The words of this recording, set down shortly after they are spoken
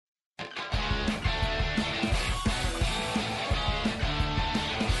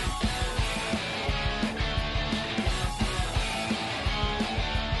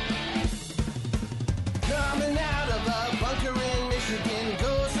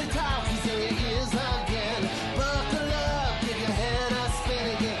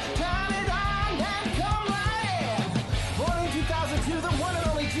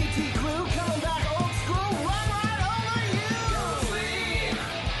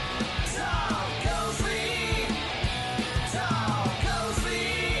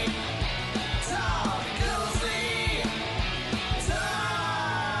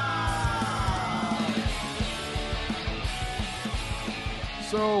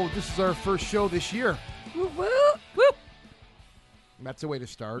So this is our first show this year. Whoop, whoop, whoop. That's a way to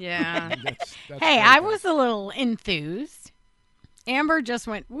start. Yeah. That's Hey, great. I was a little enthused. Amber just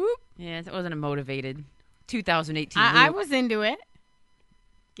went whoop. Yeah, it wasn't a motivated 2018. I whoop. was into it.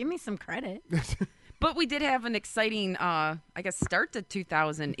 Give me some credit. But we did have an exciting, start to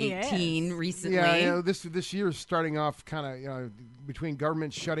 2018 Yes. recently. Yeah, this year is starting off kind of between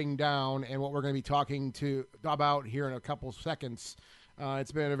government shutting down and what we're going to be talking about here in a couple seconds.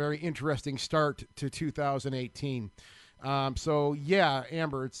 It's been a very interesting start to 2018. So yeah,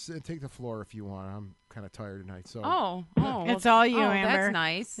 Amber, take the floor if you want. I'm kind of tired tonight. So Oh, It's all you, oh, Amber. That's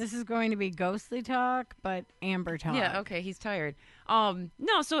nice. This is going to be ghostly talk, but Amber talk. Yeah, okay, he's tired.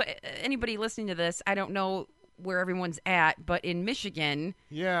 No, so anybody listening to this, I don't know where everyone's at, but in Michigan,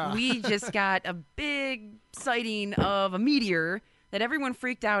 yeah, we just got a big sighting of a meteor that everyone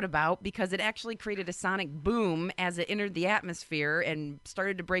freaked out about because it actually created a sonic boom as it entered the atmosphere and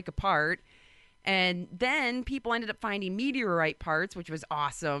started to break apart. And then people ended up finding meteorite parts, which was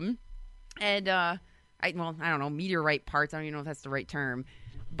awesome. And I don't know, meteorite parts. I don't even know if that's the right term.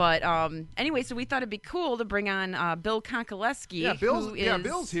 But anyway, so we thought it'd be cool to bring on Bill Konkoleski. Yeah, Bill's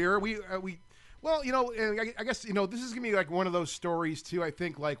Bill's here. Well, I guess this is gonna be like one of those stories too. I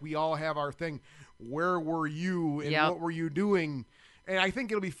think like we all have our thing. Where were you and Yep. what were you doing? And I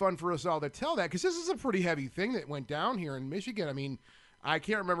think it'll be fun for us all to tell that because this is a pretty heavy thing that went down here in Michigan. I mean, I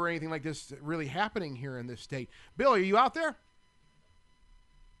can't remember anything like this really happening here in this state. Bill, are you out there?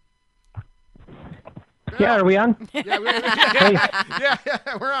 Yeah, are we on? Yeah,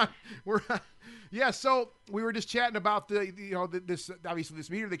 we're on. We're on. Yeah, so we were just chatting about this obviously this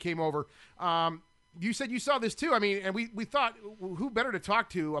meteor that came over. You said you saw this too. I mean, and we thought who better to talk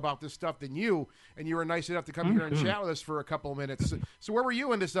to about this stuff than you? And you were nice enough to come here and chat with us for a couple of minutes. So where were you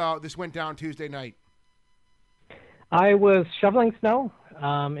when this went down Tuesday night? I was shoveling snow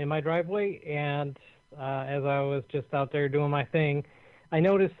in my driveway, and as I was just out there doing my thing, I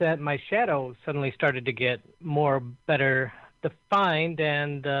noticed that my shadow suddenly started to get better defined,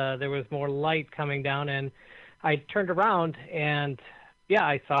 and there was more light coming down, and I turned around, and yeah,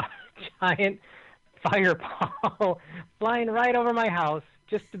 I saw a giant fireball flying right over my house,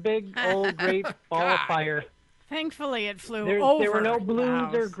 just a big old great ball of fire. Thankfully, it flew There over. were no the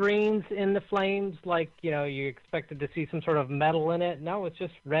blues or house. greens in the flames like, you expected to see some sort of metal in it. No, it's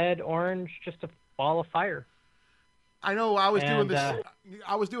just red, orange, just a ball of fire. I know I was doing And, this.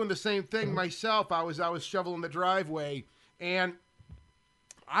 I was doing the same thing myself. I was shoveling the driveway, and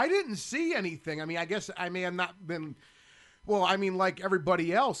I didn't see anything. I mean, I guess I may have not been. Well, I mean, like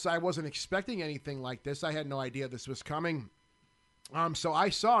everybody else, I wasn't expecting anything like this. I had no idea this was coming. So I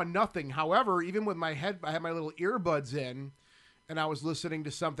saw nothing. However, even with my head, I had my little earbuds in, and I was listening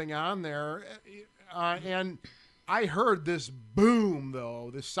to something on there, and I heard this boom, though,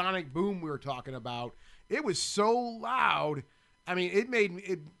 this sonic boom we were talking about. It was so loud. I mean, it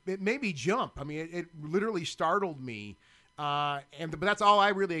made me jump. I mean, it literally startled me. But that's all I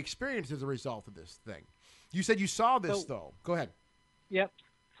really experienced as a result of this thing. You said you saw this, though. Go ahead. Yep.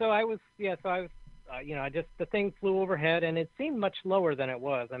 So I was, the thing flew overhead, and it seemed much lower than it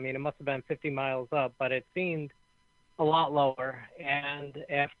was. I mean, it must have been 50 miles up, but it seemed a lot lower. And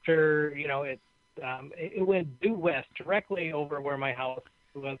after, it went due west, directly over where my house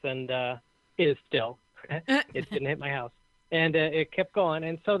was and is still. It didn't hit my house. And it kept going.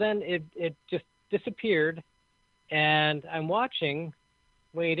 And so then it just disappeared. And I'm watching,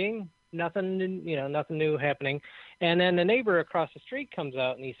 waiting, nothing new happening. And then the neighbor across the street comes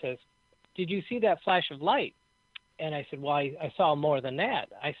out and he says, "Did you see that flash of light?" And I said, "Well, I saw more than that.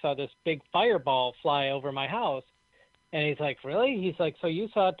 I saw this big fireball fly over my house." And he's like, "Really?" He's like, "So you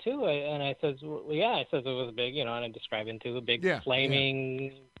saw it too?" And I says, "Well, yeah." I says it was a big, and I describe it to a big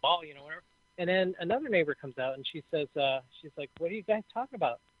flaming ball, whatever. And then another neighbor comes out and she says, she's like, "What are you guys talking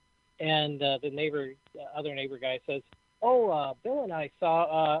about?" And the other neighbor guy says, "Oh, Bill and I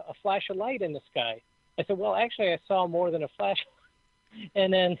saw a flash of light in the sky." I said, "Well, actually, I saw more than a flash."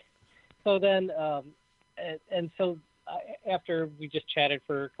 And then, after we just chatted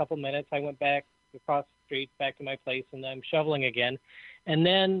for a couple minutes, I went back across the street, back to my place, and I'm shoveling again. And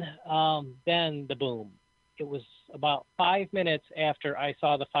then the boom. It was about 5 minutes after I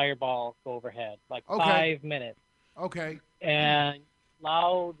saw the fireball go overhead, like 5 minutes. Okay. And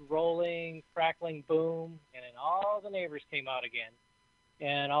loud, rolling, crackling boom, and then all the neighbors came out again.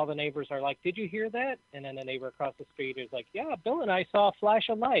 And all the neighbors are like, "Did you hear that?" And then the neighbor across the street is like, "Yeah, Bill and I saw a flash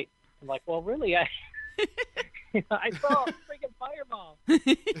of light." I'm like, "Well, really? I saw a freaking fireball."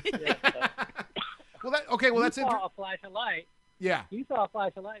 Well, that's you saw a flash of light. Yeah. You saw a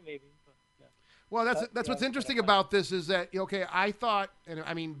flash of light, maybe. But, yeah. Well, that's what's interesting about this is that okay, I thought, and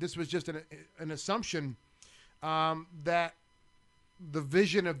I mean this was just an assumption that the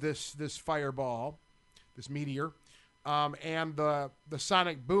vision of this fireball, this meteor, and the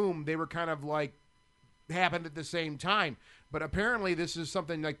sonic boom, they were kind of like happened at the same time. But apparently, this is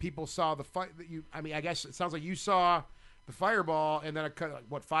something like people saw the fight. I mean, I guess it sounds like you saw the fireball, and then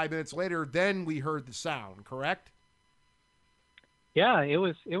 5 minutes later, then we heard the sound. Correct? Yeah, it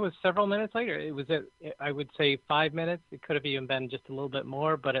was several minutes later. It was I would say 5 minutes. It could have even been just a little bit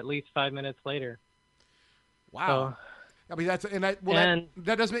more, but at least 5 minutes later. Wow. So, I mean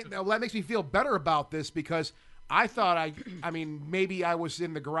that makes me feel better about this because I thought I mean maybe I was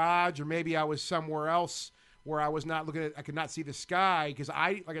in the garage or maybe I was somewhere else where I was not looking at I could not see the sky because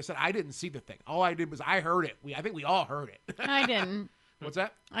like I said I didn't see the thing. All I did was I heard it. I think we all heard it. I didn't. What's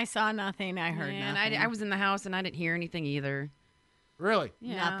that? I saw nothing. I heard And nothing. I was in the house and I didn't hear anything either. Really?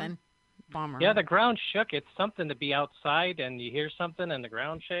 Yeah. Nothing. Bummer. yeah, the ground shook. It's something to be outside and you hear something and the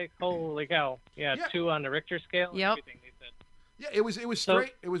ground shakes. Holy cow! Yeah, Yeah. 2 on the Richter scale. And Yep. everything they said. Yeah, it was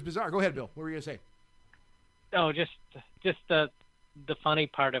straight. It was bizarre. Go ahead, Bill. What were you gonna say? Oh, just the funny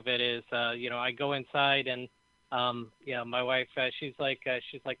part of it is, I go inside and, my wife, she's like,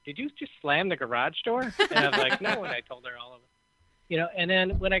 did you just slam the garage door? And I was like, no, and I told her all of it. And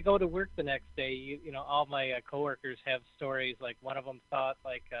then when I go to work the next day, all my coworkers have stories. Like one of them thought,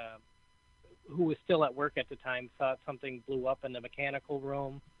 who was still at work at the time, thought something blew up in the mechanical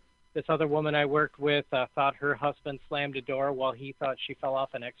room. This other woman I worked with thought her husband slammed a door while he thought she fell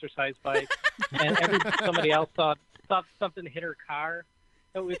off an exercise bike. And somebody else thought something hit her car.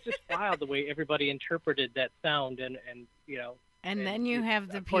 So it was just wild the way everybody interpreted that sound. And then you have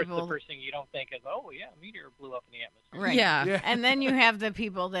the of course, people. the first thing you don't think is, oh, yeah, a meteor blew up in the atmosphere. Right. Yeah. Yeah. And then you have the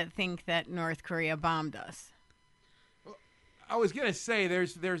people that think that North Korea bombed us. I was gonna say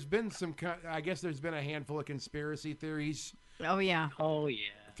there's been I guess there's been a handful of conspiracy theories Oh yeah. Oh, yeah.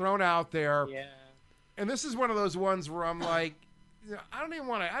 thrown out there. Yeah. And this is one of those ones where I'm like, I didn't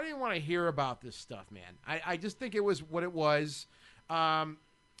want to hear about this stuff, man. I just think it was what it was.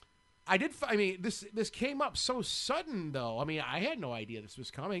 This came up so sudden, though. I mean, I had no idea this was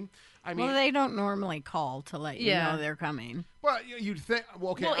coming. I mean, Well, they don't normally call to let you Yeah. know they're coming. well, you'd think,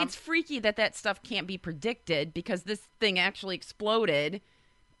 well, okay. Well, it's freaky that stuff can't be predicted because this thing actually exploded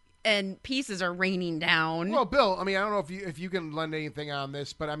and pieces are raining down. Well, Bill, I mean, I don't know if you can lend anything on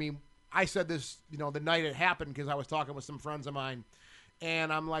this, but I mean, I said this, the night it happened because I was talking with some friends of mine,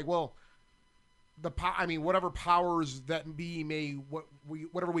 and I'm like, well, whatever powers that be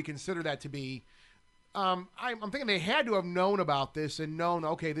whatever we consider that to be, I'm thinking they had to have known about this and known,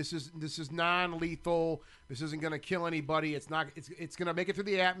 okay, this is non-lethal. This isn't going to kill anybody. It's going to make it through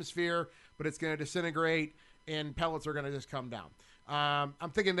the atmosphere, but it's going to disintegrate and pellets are going to just come down.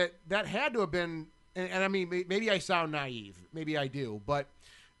 I'm thinking that had to have been, and I mean, maybe I sound naive, maybe I do, but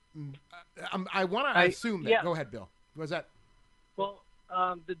I want to assume that. Yeah. Go ahead, Bill. What was that? Well,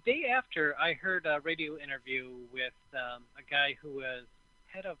 the day after, I heard a radio interview with a guy who was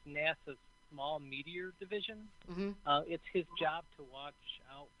head of NASA's Small Meteor Division. Mm-hmm. It's his job to watch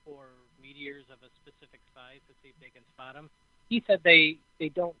out for meteors of a specific size to see if they can spot them. He said they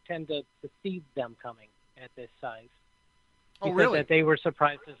don't tend to see them coming at this size. He Oh, said really? that they were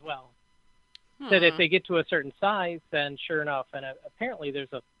surprised as well. Said if they get to a certain size, then sure enough, and apparently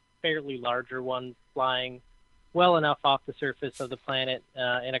there's a fairly larger one flying well enough off the surface of the planet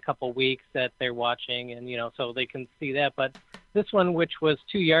in a couple weeks that they're watching, and so they can see that. But this one, which was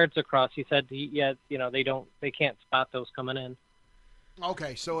 2 yards across, he said, they can't spot those coming in.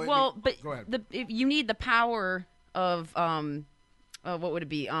 Okay, so but go ahead. if you need the power of what would it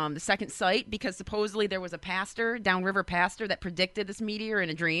be? The second sight, because supposedly there was a downriver pastor that predicted this meteor in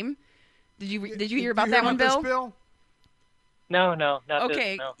a dream. Did you hear about that one, this, Bill? No, not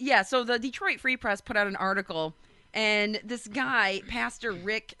Okay, this, no. yeah. So the Detroit Free Press put out an article, and this guy, Pastor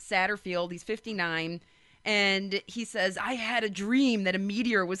Rick Satterfield, he's 59, and he says, I had a dream that a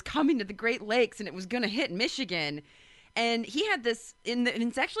meteor was coming to the Great Lakes and it was going to hit Michigan. And he had this and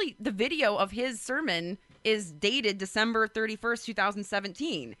it's actually the video of his sermon is dated December 31st,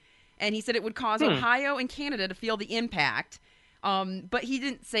 2017. And he said it would cause Ohio and Canada to feel the impact. But he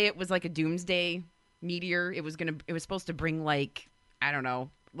didn't say it was like a doomsday meteor. It was supposed to bring I don't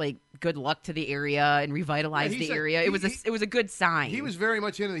know, good luck to the area and revitalize the area. It was a good sign. He was very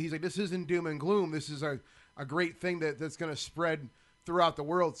much into it. He's like, this isn't doom and gloom. This is a great thing that's going to spread throughout the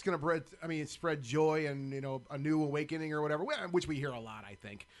world. It's going to spread joy and a new awakening or whatever, which we hear a lot, I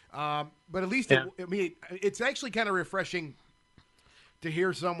think. But at least it's actually kind of refreshing to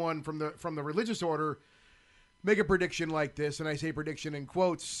hear someone from the religious order make a prediction like this, and I say prediction in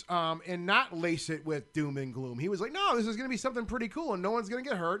quotes, and not lace it with doom and gloom. He was like, no, this is going to be something pretty cool, and no one's going to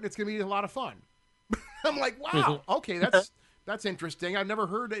get hurt, and it's going to be a lot of fun. I'm like, wow, okay, that's interesting. I've never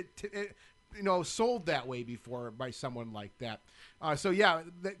heard it, sold that way before by someone like that. So yeah,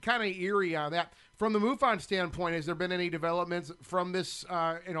 that kind of eerie on that. From the MUFON standpoint, has there been any developments from this,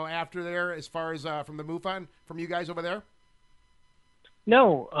 after there, as far as from the MUFON, from you guys over there?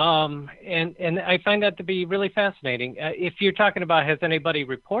 No, and I find that to be really fascinating. If you're talking about has anybody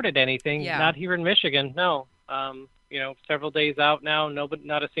reported anything, Yeah. not here in Michigan, no. Several days out now,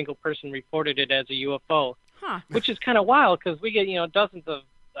 not a single person reported it as a UFO, Huh. which is kind of wild because we get dozens of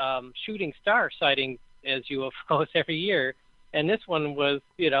shooting star sightings as UFOs every year, and this one was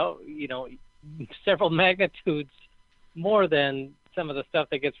several magnitudes more than some of the stuff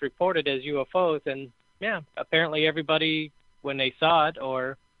that gets reported as UFOs, and yeah, apparently everybody, when they saw it,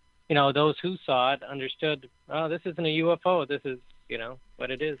 or those who saw it, understood, oh, this isn't a UFO, this is what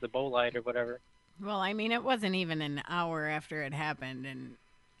it is, a bolide or whatever. Well, I mean, it wasn't even an hour after it happened, and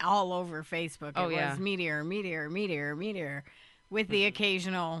all over Facebook Oh, it yeah. was meteor, meteor, meteor, meteor, with the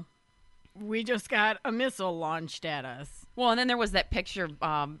occasional, we just got a missile launched at us. Well, and then there was that picture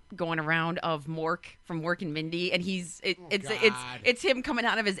going around of Mork from Mork and Mindy, and it's him coming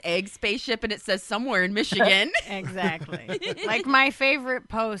out of his egg spaceship, and it says somewhere in Michigan. Exactly. Like my favorite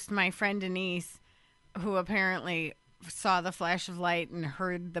post, my friend Denise, who apparently saw the flash of light and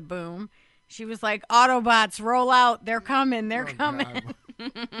heard the boom, she was like, Autobots, roll out. They're coming. They're coming.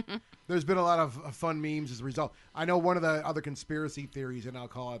 God. There's been a lot of fun memes as a result. I know one of the other conspiracy theories, and I'll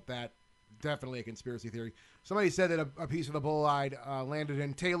call it that, definitely a conspiracy theory. Somebody said that a piece of the bolide landed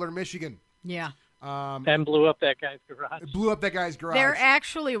in Taylor, Michigan. Yeah. And blew up that guy's garage. It blew up that guy's garage. There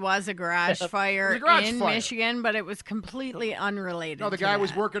actually was a garage fire in fire. Michigan, but it was completely unrelated. No, the to guy that.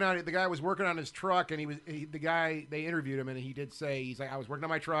 was working on it. The guy was working on his truck, and the guy, they interviewed him, and he did say, he's like, I was working on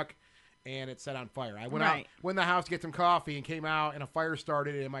my truck, and it set on fire. I went out, went in the house to get some coffee, and came out, and a fire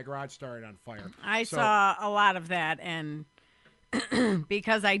started, and my garage started on fire. I saw a lot of that, and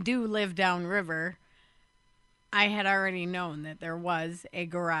because I do live downriver, I had already known that there was a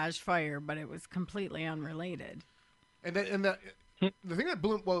garage fire, but it was completely unrelated. And the thing that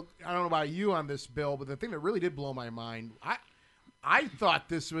blew, well, I don't know about you on this, Bill, but the thing that really did blow my mind, I thought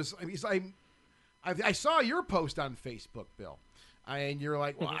this was, I saw your post on Facebook, Bill, and you're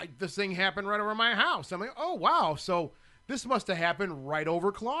like, well, this thing happened right over my house. I'm like, oh, wow. So this must have happened right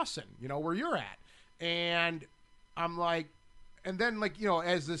over Clawson, where you're at. And I'm like, and then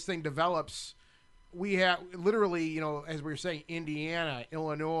as this thing develops, we have literally, as we were saying, Indiana,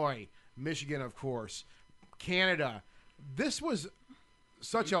 Illinois, Michigan, of course, Canada. This was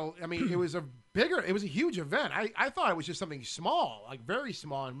such a, it was a huge event. I thought it was just something small, like very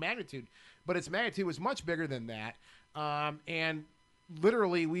small in magnitude, but its magnitude was much bigger than that. And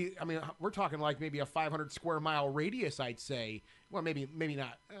literally we're talking like maybe a 500 square mile radius, I'd say. Well, maybe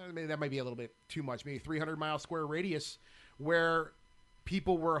not. Maybe that might be a little bit too much. Maybe 300 mile square radius where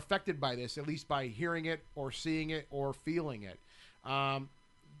people were affected by this, at least by hearing it or seeing it or feeling it.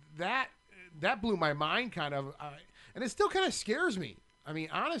 That blew my mind kind of, and it still kind of scares me.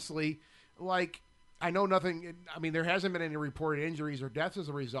 Honestly, I know nothing. There hasn't been any reported injuries or deaths as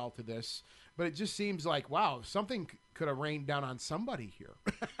a result of this, but it just seems like, wow, something could have rained down on somebody here.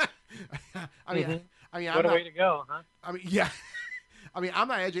 What a way to go, huh? Yeah. I'm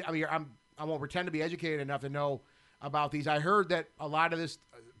not educated. I won't pretend to be educated enough to know about these. I heard that a lot of this,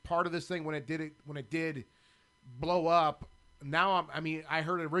 part of this thing, when it did blow up. Now I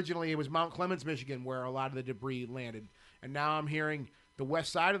heard originally it was Mount Clemens, Michigan, where a lot of the debris landed, and now I'm hearing the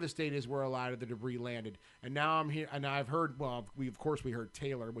west side of the state is where a lot of the debris landed, and now I'm here, and I've heard, well, we heard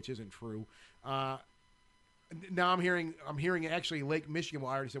Taylor, which isn't true. Now I'm hearing actually Lake Michigan.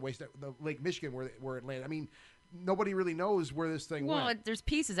 Well, I already said the Lake Michigan where it landed. Nobody really knows where this thing went. Well, there's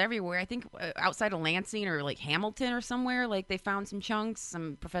pieces everywhere. I think outside of Lansing or like Hamilton or somewhere, like they found some chunks.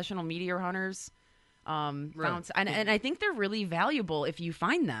 Some professional meteor hunters found, and I think they're really valuable if you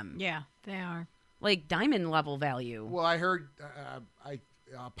find them. Yeah, they are. Like diamond level value. Well, I heard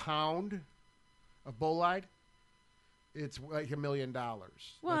a pound of bolide, it's like $1 million.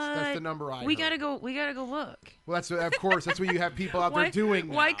 That's the number I we heard. We gotta go look. Well, that's of course that's what you have people out there doing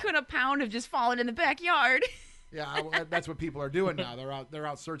now. Why could a pound have just fallen in the backyard? Yeah, that's what people are doing now. They're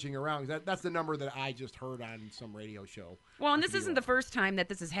out searching around. That's the number that I just heard on some radio show. Well, and this isn't the first time that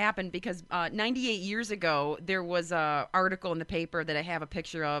this has happened, because 98 years ago there was a article in the paper that I have a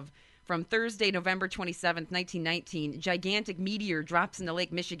picture of from Thursday, November 27th, 1919. Gigantic meteor drops into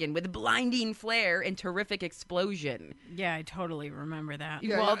Lake Michigan with blinding flare and terrific explosion. Yeah, I totally remember that.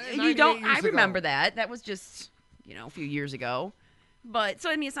 Yeah, Well, yeah, you 98 don't. years I remember ago. that. That was just, a few years ago. But, so,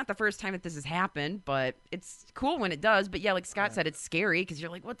 I mean, it's not the first time that this has happened, but it's cool when it does. But, yeah, like Scott said, it's scary because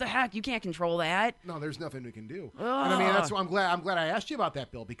you're like, what the heck? You can't control that. No, there's nothing we can do. Ugh. And I mean, that's why I'm glad I asked you about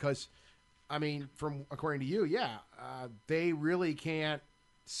that, Bill, because, I mean, according to you, they really can't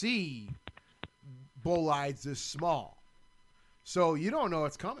see bolides this small. So you don't know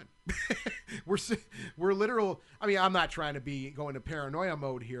it's coming. we're literal. I mean, I'm not trying to go into paranoia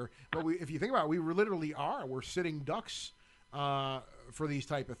mode here, but if you think about it, we literally are. We're sitting ducks for these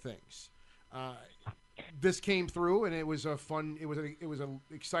type of things. This came through, and it was a fun. It was an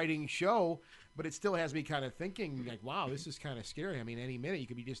exciting show, but it still has me kind of thinking like, wow, this is kind of scary. I mean, any minute you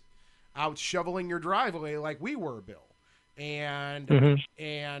could be just out shoveling your driveway like we were, Bill, and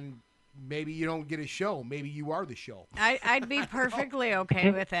maybe you don't get a show. Maybe you are the show. I'd be perfectly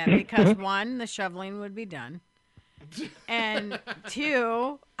okay with that because, one, the shoveling would be done. And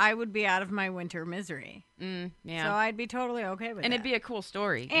two, I would be out of my winter misery. Yeah. So I'd be totally okay with And that. it'd be a cool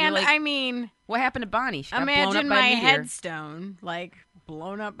story. You're And like, I mean, what happened to Bonnie? She got blown up imagine by a my meteor. headstone, like,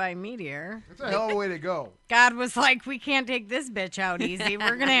 blown up by meteor. That's a hell of a way to go. God was like, we can't take this bitch out easy.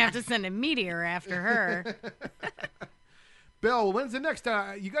 We're going to have to send a meteor after her. Bill, when's the next?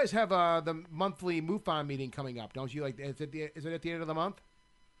 You guys have the monthly MUFON meeting coming up, don't you? Like, is it at the end of the month?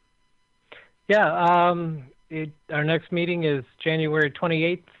 Yeah, our next meeting is January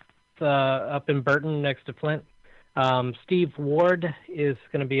 28th up in Burton next to Flint. Steve Ward is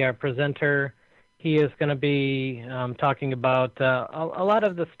going to be our presenter. He is going to be talking about a lot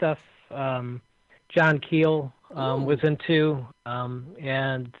of the stuff John Keel was into,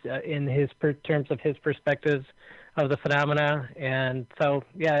 and in terms of his perspectives of the phenomena. And so,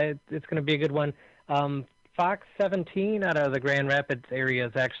 yeah, it's going to be a good one. Fox 17 out of the Grand Rapids area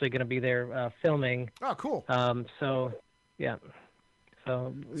is actually going to be there filming. Oh, cool. So, yeah.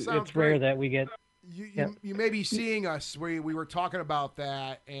 So Sounds it's rare great. that we get... You may be seeing us. We were talking about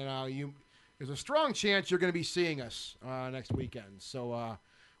that, and there's a strong chance you're going to be seeing us next weekend. So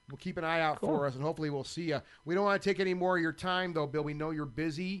we'll keep an eye out for us, and hopefully we'll see you. We don't want to take any more of your time, though, Bill. We know you're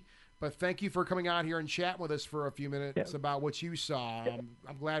busy, but thank you for coming out here and chatting with us for a few minutes about what you saw.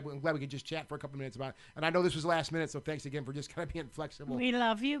 I'm glad we could just chat for a couple minutes about it. And I know this was last minute, so thanks again for just kind of being flexible. We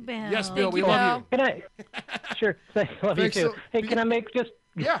love you, Bill. Yes, Bill, we Thank you, love you. Can I? Sure. I love you Thanks too. so- Hey, can I make just...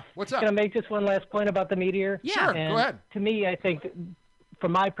 Yeah, what's up? Can I make just one last point about the meteor? Yeah. Sure, And go ahead. To me, I think,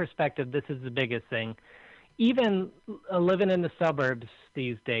 from my perspective, this is the biggest thing. Even living in the suburbs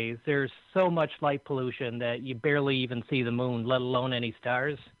these days, there's so much light pollution that you barely even see the moon, let alone any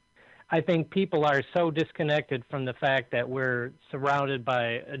stars. I think people are so disconnected from the fact that we're surrounded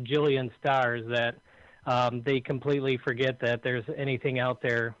by a jillion stars that they completely forget that there's anything out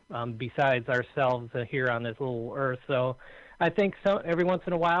there besides ourselves here on this little Earth. So I think every once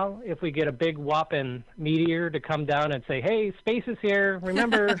in a while, if we get a big whopping meteor to come down and say, hey, space is here,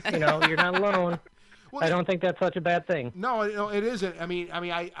 remember, you're not alone. Well, I don't think that's such a bad thing. No, it isn't.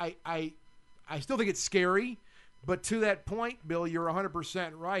 I still think it's scary, but to that point, Bill, you're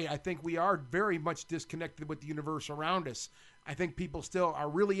 100% right. I think we are very much disconnected with the universe around us. I think people still are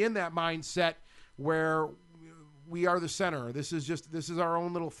really in that mindset where we are the center. This is our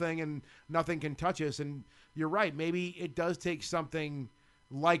own little thing, and nothing can touch us. And you're right. Maybe it does take something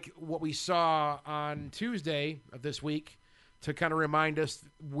like what we saw on Tuesday of this week to kind of remind us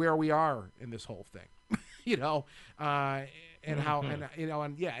where we are in this whole thing. And how,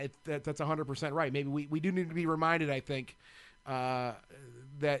 and yeah, that's 100% right. Maybe we do need to be reminded, I think,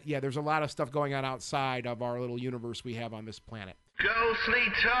 that, yeah, there's a lot of stuff going on outside of our little universe we have on this planet. Ghostly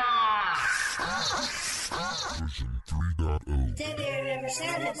Talk! Version 3.0. Debbie never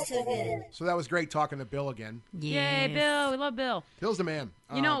sounded so good. So that was great talking to Bill again. Yay, Bill. We love Bill. Bill's the man.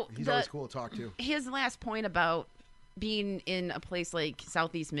 He's always cool to talk to. His last point about being in a place like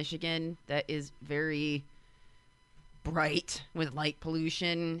Southeast Michigan that is very bright with light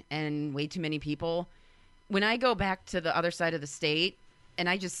pollution and way too many people. When I go back to the other side of the state and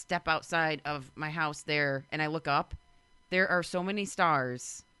I just step outside of my house there and I look up, there are so many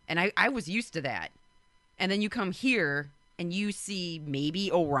stars. And I was used to that. And then you come here and you see maybe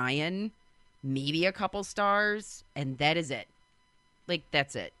Orion, maybe a couple stars, and that is it. Like,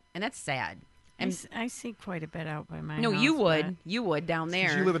 that's it. And that's sad. And I see quite a bit out by my no, house. you would. but You would down 'Cause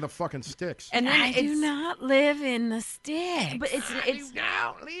there. you live in the fucking sticks. And then I do not live in the sticks. But it's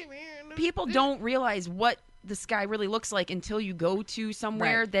people don't realize what the sky really looks like until you go to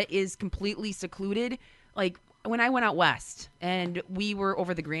somewhere Right. that is completely secluded. Like when I went out west and we were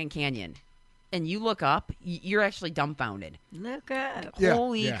over the Grand Canyon, and you look up, you're actually dumbfounded. Look up. Yeah,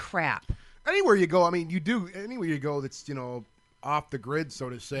 Holy yeah. crap! Anywhere you go, I mean, anywhere you go that's off the grid, so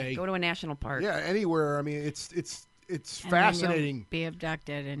to say. Go to a national park. Yeah, anywhere. I mean, it's And then fascinating. you'll be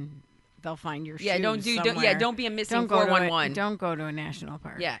abducted and they'll find your Yeah, shoes don't somewhere. be a missing Don't go to 411. Don't go to a national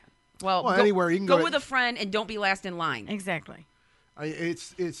park. Yeah. Well, Well, go, anywhere you can go to- with a friend and don't be last in line. Exactly.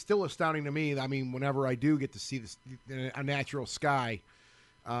 It's still astounding to me. I mean, whenever I do get to see a natural sky,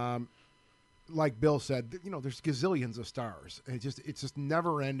 like Bill said, there's gazillions of stars. It's just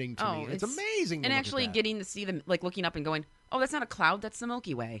never ending to me. It's amazing. to And look at actually that. getting to see them, like looking up and going, oh, that's not a cloud, that's the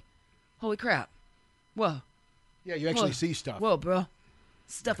Milky Way. Holy crap! Whoa, Yeah, you actually Whoa. see stuff. whoa, bro,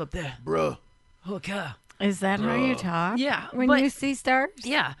 stuff up there. Bruh. Holy cow! Is that how you talk? Yeah, When but- you see stars?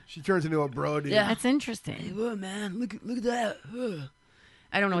 Yeah. She turns into a bro, dude. Yeah. That's interesting. Whoa, man, look at that.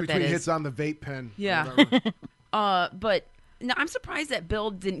 I don't know what that Between is. hits on the vape pen. or Yeah. whatever. But no, I'm surprised that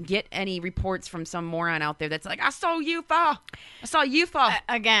Bill didn't get any reports from some moron out there that's like, I saw UFO. I saw UFO.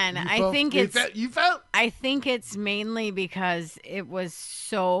 Again, You I felt- think you it's felt- you felt. I think it's mainly because it was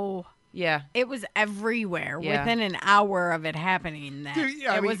Yeah. it was everywhere Yeah. within an hour of it happening that Dude,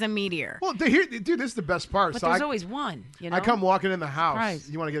 yeah, I it mean- was a meteor. Well, dude, this is the best part. But So there's I, always one, you know? I come walking in the house.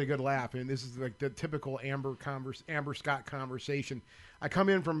 Surprise. You want to get a good laugh, and this is like the typical Amber Scott conversation. I come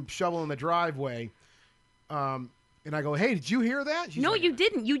in from shoveling the driveway, and I go, "Hey, did you hear that?" She's No, like, you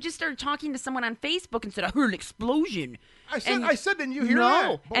didn't. You just started talking to someone on Facebook and said, I heard an explosion. I said, And- didn't you hear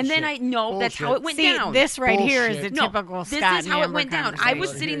no. that? And then Bullshit. that's how it went See, down. this right here is Bullshit. the typical this Scott is how and it Amber went down. I was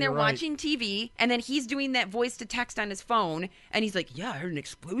conversation. sitting there You're right. watching TV, and then he's doing that voice to text on his phone, and he's like, yeah, I heard an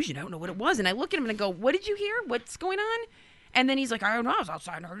explosion. I don't know what it was. And I look at him and I go, what did you hear? What's going on? And then he's like, I don't know. I was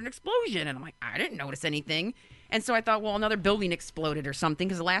outside and I heard an explosion. And I'm like, I didn't notice anything. And so I thought, well, another building exploded or something,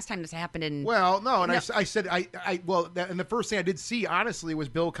 because the last time this happened in... Well, no, and No. I said, and the first thing I did see, honestly, was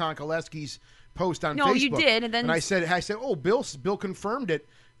Bill Konkoleski's post on No, Facebook. you did, and then- I said, oh, Bill confirmed it.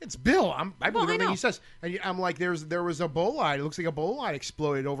 It's Bill. I believe I everything know. he says. And I'm like, there was a bolide. It looks like a bolide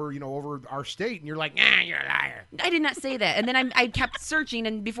exploded over our state, and you're like, you're a liar. I did not say that. And then I kept searching,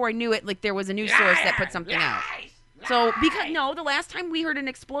 and before I knew it, like there was a news source that put something out. So the last time we heard an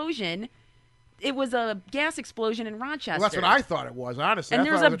explosion, it was a gas explosion in Rochester. Well, that's what I thought it was, honestly. And I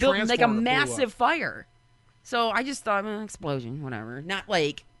there's thought a it was building, like a transformer that blew up. massive fire. So I just thought, explosion, whatever. Not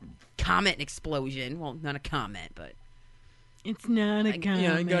like comet explosion. Well, not a comet, but It's not a comet.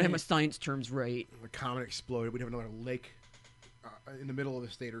 yeah, I gotta have my science terms right. The comet exploded. We'd have another lake in the middle of the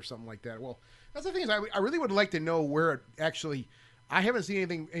state or something like that. Well, that's the thing is, I really would like to know where it actually. I haven't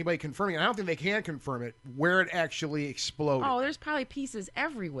seen anybody confirming it. I don't think they can confirm it where it actually exploded. Oh, there's probably pieces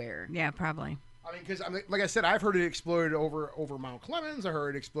everywhere. Yeah, probably. I mean, because like I said, I've heard it exploded over Mount Clemens. I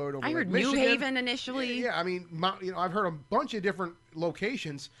heard it explode over. I heard Lake New Michigan. Haven initially. Yeah, I mean, I've heard a bunch of different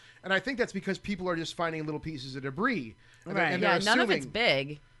locations, and I think that's because people are just finding little pieces of debris. And Right. and Yeah, they're none of it's assuming-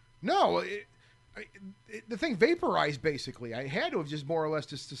 big. No, the thing vaporized basically. I had to have just more or less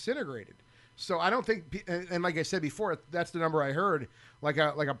just disintegrated. So I don't think, and like I said before, that's the number I heard. Like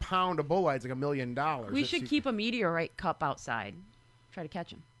a pound of bolide's like $1 million. We should keep a meteorite cup outside. Try to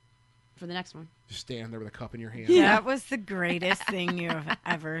catch him for the next one. Just stand there with a cup in your hand. That was the greatest thing you have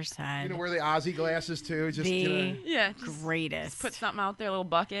ever said. You know, wear the Ozzy glasses too. Just the Yeah, greatest. put something out there, a little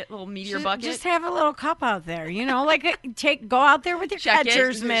bucket, little meteor Just- bucket. Just have a little cup out there, go out there with your Check it.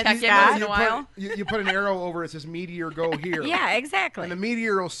 catcher's mitt, Check it Scott. once in a while. you put an arrow over it. It says meteor go here. Yeah, exactly. And the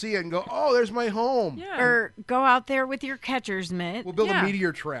meteor will see it and go, oh, there's my home. Yeah. Or go out there with your catcher's mitt. We'll build Yeah. a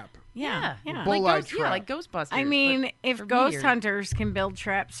meteor trap. yeah, yeah. Bull- like Bolide yeah, trap. like Ghostbusters. I mean, but if for ghost meteor. hunters can build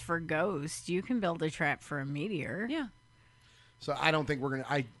traps for ghosts, you can build a trap for a meteor. Yeah. So I don't think we're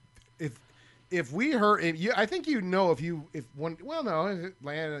gonna. If we heard, I think you know if one. Well, no, if it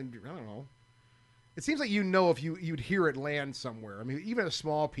land. I don't know. It seems like if you'd hear it land somewhere. I mean, even a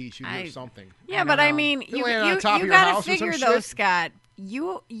small piece, you'd hear something. Yeah, but I know. mean, It you landed on top of your gotta house or some figure though, shit. Scott.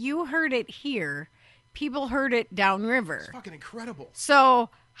 You heard it here. People heard it downriver. It's fucking incredible. So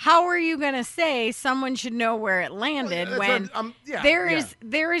how are you going to say someone should know where it landed Well, when that's yeah, there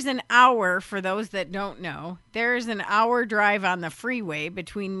yeah. is an hour, for those that don't know, there is an hour drive on the freeway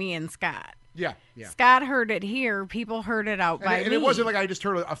between me and Scott. Yeah, yeah. Scott heard it here. People heard it out by And me. it wasn't like I just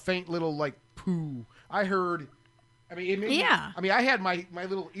heard a faint little like poo. I heard. I mean, it made me- Yeah. I mean, I had my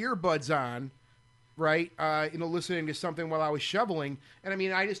little earbuds on, right? Listening to something while I was shoveling, and I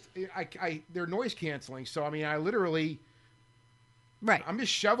mean, they're noise canceling. So I mean, I literally. right. I'm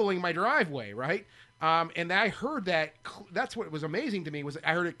just shoveling my driveway, right? And I heard that. That's what was amazing to me was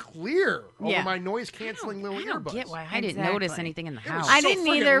I heard it clear over Yeah. my noise canceling little I don't earbuds. get why I didn't Exactly. notice anything in the was house. so I didn't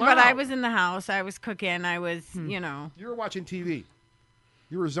friggin' either, but I loud. was in the house. I was cooking. I was, you know. You were watching TV.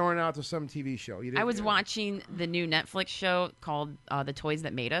 You were zoning out to some TV show. You didn't, I was watching the new Netflix show called The Toys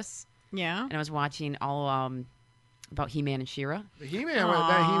That Made Us, Yeah. and I was watching all about He-Man and She-Ra The He-Man.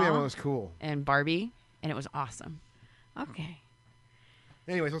 That He-Man one was cool. and Barbie, and it was awesome. Okay.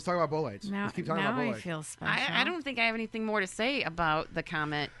 Anyways, let's talk about bull lights. Now, Let's keep talking now about bull I lights. feel special. I don't think I have anything more to say about the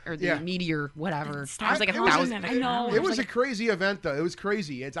comet or the Yeah. meteor, whatever. Stop I was like it a was thousand. I know. It was a crazy event, though. It was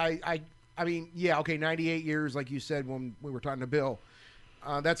crazy. It's I mean, yeah, okay, 98 years, like you said when we were talking to Bill.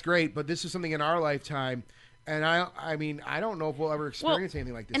 That's great, but this is something in our lifetime, and I mean, I don't know if we'll ever experience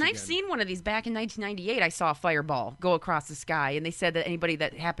anything like this. And again. I've seen one of these back in 1998. I saw a fireball go across the sky, and they said that anybody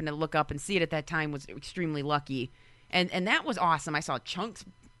that happened to look up and see it at that time was extremely lucky. And that was awesome. I saw chunks.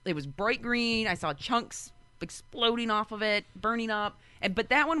 It was bright green. I saw chunks exploding off of it, burning up. But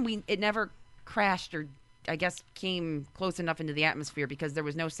that one, it never crashed or I guess came close enough into the atmosphere because there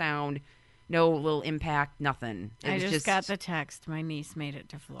was no sound, no little impact, nothing. It I was just got the text. My niece made it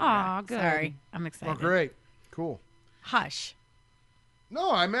to Florida. Aw, good. Sorry. I'm excited. Oh, great, cool. Hush.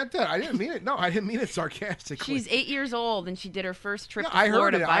 No, I meant that. I didn't mean it. No, I didn't mean it sarcastically. She's 8 years old and she did her first trip Yeah, to I heard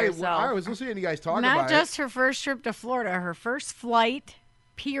Florida it. by I herself. was listening to you guys talk Not about just it. her first trip to Florida. Her first flight,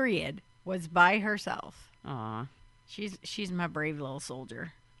 period, was by herself. Aw. She's my brave little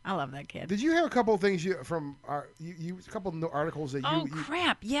soldier. I love that kid. Did you have a couple of things from a couple of articles that you? Oh,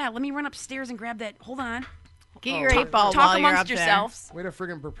 crap. Yeah, let me run upstairs and grab that. Hold on. Get your 8-ball Talk while you're amongst up yourselves. Way to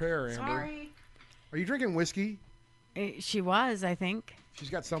friggin' prepare, Amber. Sorry. Are you drinking whiskey? there. She was, I think. She's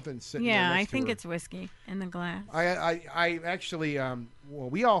got something sitting Yeah, there I next to think her. it's whiskey in the glass. I actually, well,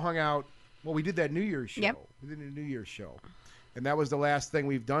 we all hung out. Well, we did that New Year's show. Yep. We did a New Year's show. And that was the last thing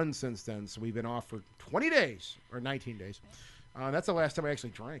we've done since then. So we've been off for 20 days or 19 days. That's the last time I actually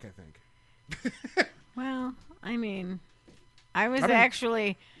drank, I think. Well, I mean, I was I mean-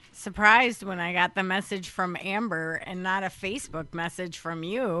 actually surprised when I got the message from Amber and not a Facebook message from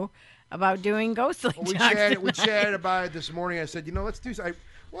you about doing ghostly Well, we talk chatted tonight. about it this morning. I said, let's do something.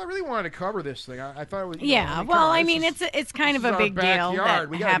 Well, I really wanted to cover this thing. I thought it was. Yeah, well, I mean, it's kind this of is a our big deal backyard. that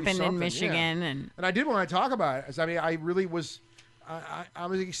We gotta do happened in something, yeah. Michigan, and And I did want to talk about it. I mean, I really was. I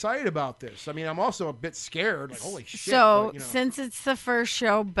was excited about this. I mean, I'm also a bit scared. Like, holy shit! so but, since it's the first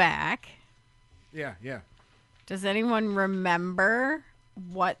show back, yeah. does anyone remember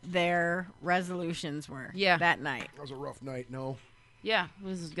what their resolutions were? Yeah. that night. That was a rough night. No. Yeah, it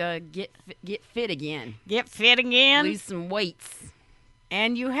was get fit again. Get fit again, Lose some weights.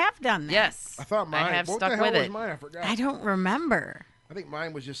 and you have done that. Yes. I thought mine. I have what stuck the hell with was it. mine? I forgot. I don't remember. I think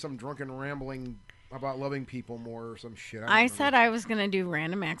mine was just some drunken rambling about loving people more or some shit. I said I was going to do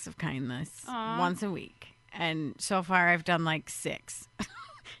random acts of kindness Aw. once a week. And so far I've done like 6.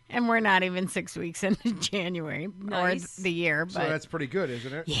 And we're not even 6 weeks into January Nice. or the year. So But that's pretty good,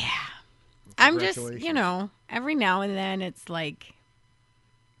 isn't it? yeah, I'm just, Congratulations. every now and then it's like,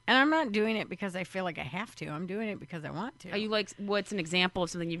 and I'm not doing it because I feel like I have to. I'm doing it because I want to. Are you like, what's an example of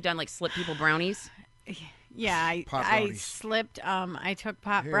something you've done, like slip people brownies? Yeah, Pot I brownies. slipped. I took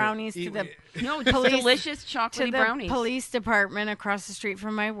pot Here, brownies to eat- the No, it's Police- delicious to chocolatey the brownies. police department across the street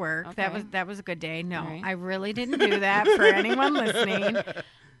from my work. Okay. That was a good day. No, All right. I really didn't do that for anyone listening.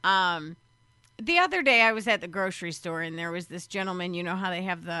 The other day I was at the grocery store and there was this gentleman. You know how they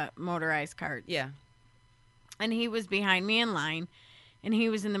have the motorized carts. Yeah. And he was behind me in line, and he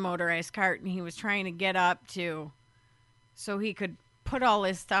was in the motorized cart, and he was trying to get up to, so he could put all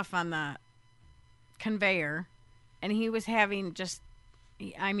his stuff on the conveyor, and he was having just,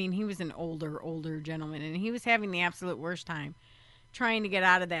 I mean, he was an older gentleman, and he was having the absolute worst time trying to get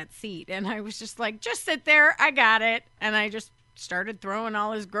out of that seat. And I was just like, just sit there, I got it. And I just started throwing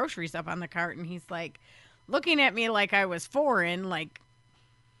all his groceries up on the cart, and he's like looking at me like I was foreign, like,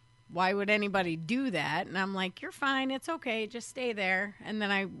 why would anybody do that? And I'm like, you're fine. It's okay. Just stay there. And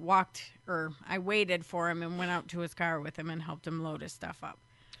then I waited for him and went out to his car with him and helped him load his stuff up,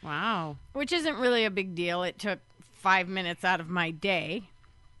 Wow. which isn't really a big deal. It took 5 minutes out of my day.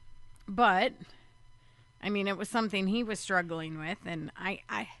 But, I mean, it was something he was struggling with. And I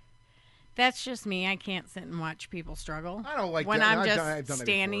that's just me. I can't sit and watch people struggle. I don't like when that. I'm I've just done that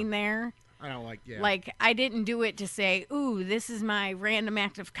standing before. there. I don't like. Yeah. Like, I didn't do it to say, ooh, this is my random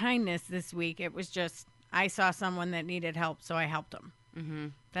act of kindness this week. It was just, I saw someone that needed help, so I helped them. Mm-hmm.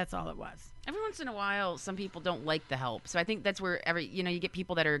 That's all it was. Every once in a while, some people don't like the help. So I think that's where you get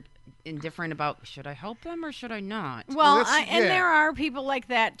people that are indifferent about, should I help them or should I not? Well, that's- and yeah. there are people like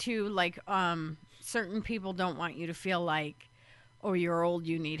that, too. Like, certain people don't want you to feel like, oh, you're old,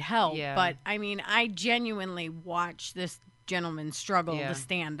 you need help. Yeah. But I mean, I genuinely watched this gentleman struggle Yeah. to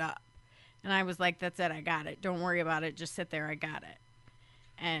stand up. And I was like, that's it, I got it. Don't worry about it. Just sit there, I got it.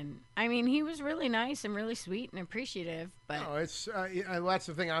 And I mean, he was really nice and really sweet and appreciative. But No, it's that's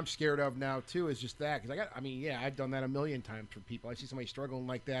the thing I'm scared of now too. Is just that because I've done that a million times for people. I see somebody struggling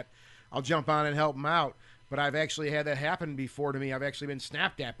like that, I'll jump on and help them out. But I've actually had that happen before to me. I've actually been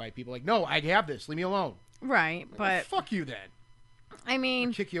snapped at by people like, "No, I have this. Leave me alone." right, Like, but well, fuck you then. I mean,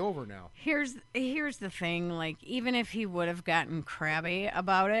 I'll kick you over now. here's the thing. Like, even if he would have gotten crabby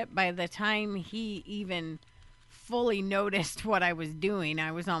about it, by the time he even fully noticed what I was doing,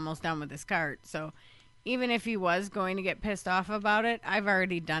 I was almost done with his cart. So even if he was going to get pissed off about it, I've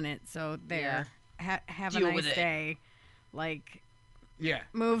already done it. So there, have Deal a with nice it. day. Like, Yeah.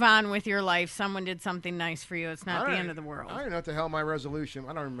 move on with your life. Someone did something nice for you. It's not All the right. end of the world. I don't know what the hell my resolution.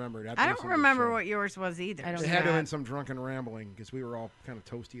 I don't remember that. I don't remember what yours was either. I don't It know. had to have been some drunken rambling because we were all kind of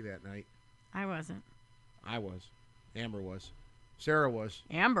toasty that night. I wasn't. I was. Amber was. Sarah was.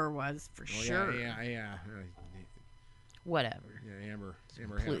 Amber was for Oh, sure. Yeah. Whatever. Yeah, Amber.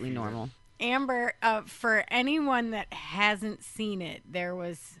 Amber had a Completely few normal. Amber, for anyone that hasn't seen it, there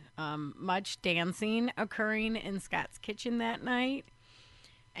was much dancing occurring in Scott's kitchen that night.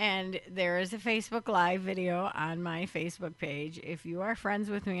 And there is a Facebook Live video on my Facebook page. If you are friends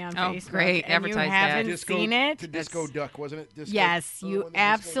with me on Oh, Facebook great. and you Advertise that. haven't seen it, The Disco Duck, wasn't it? Disco, yes, the you one, the Disco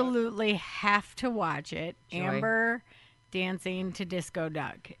Duck? absolutely have to watch it. Joy. Amber dancing to Disco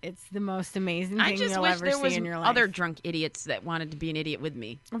Duck. It's the most amazing thing I just you'll wish ever there see was in your life. other drunk idiots that wanted to be an idiot with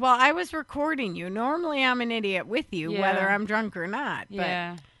me. Well, I was recording you. Normally, I'm an idiot with you, Yeah. whether I'm drunk or not.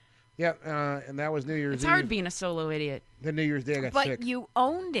 Yeah. Yeah, and that was New Year's It's Eve. hard being a solo idiot. The New Year's Day I got But sick. you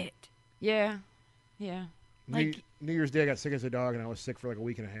owned it. Yeah. Yeah. New Year's Day I got sick as a dog, and I was sick for like a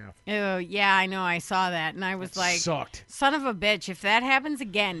week and a half. Oh, yeah, I know. I saw that. And I was like, Sucked. son of a bitch, if that happens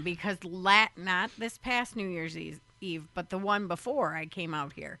again, because not this past New Year's Eve, but the one before I came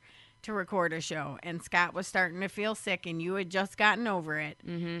out here to record a show, and Scott was starting to feel sick, and you had just gotten over it.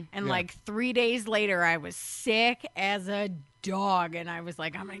 Mm-hmm. And Yeah. like 3 days later, I was sick as a dog, and I was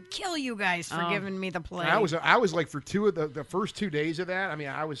like, I'm going to kill you guys for giving me the plague. I was like for two of the first 2 days of that. I mean,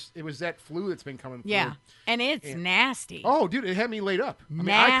 it was that flu that's been coming through. yeah, and it's nasty. Oh, dude, it had me laid up. I mean,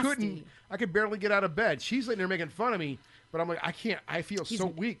 Nasty. I could barely get out of bed. She's laying there making fun of me, but I'm like, I can't. I feel so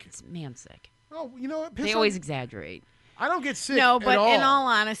weak. It's man sick. Oh, you know what? Piss They on- always exaggerate. I don't get sick. No, at but all. in all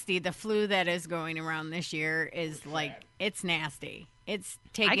honesty, the flu that is going around this year is like, it's nasty. It's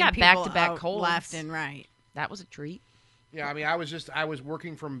taking got people back-to-back out colds. left and right. That was a treat. Yeah, I mean, I was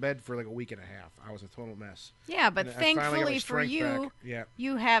working from bed for like a week and a half. I was a total mess. Yeah, but And I finally got my thankfully for strength you, back. Yeah.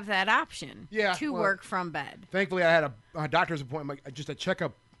 you have that option Yeah, to well- work from bed. Thankfully, I had a doctor's appointment, just a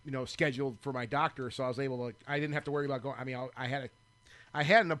checkup, scheduled for my doctor, so I was able to. I didn't have to worry about going. I mean, I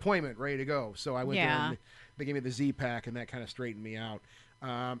had an appointment ready to go, so I went there. Yeah. And they gave me the Z-Pack, and that kind of straightened me out.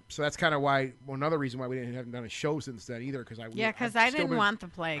 So that's kind of why. Well, another reason why we haven't done a show since then either, because Because I didn't want the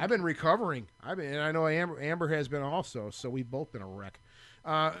plague. I've been recovering. And I know Amber has been also. So we've both been a wreck.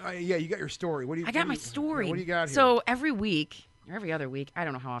 Yeah, you got your story. What do you? I got my story. What do you got here? So every week, or every other week, I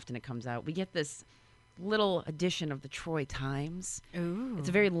don't know how often it comes out, we get this little edition of the Troy Times. Ooh. It's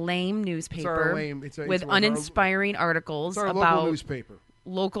a very lame newspaper it's with our- uninspiring articles it's our local about newspaper.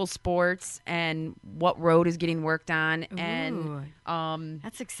 local sports and what road is getting worked on Ooh. and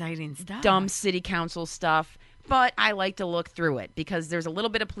That's exciting stuff. dumb city council stuff. But I like to look through it because there's a little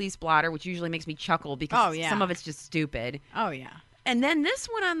bit of police blotter, which usually makes me chuckle because Oh, yeah. some of it's just stupid. Oh, yeah. And then this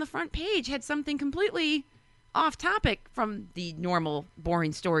one on the front page had something completely off topic from the normal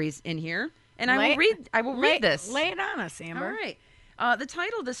boring stories in here. And I will read this. Lay it on us, Amber. All right. The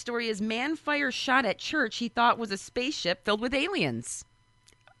title of the story is Man Fires Shot at Church He Thought Was a Spaceship Filled with Aliens.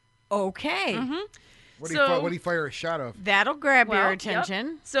 Okay. Mm-hmm. What So- do you fire a shot of? That'll grab your Well, attention.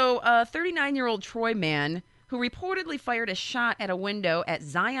 yep. So a 39-year-old Troy man who reportedly fired a shot at a window at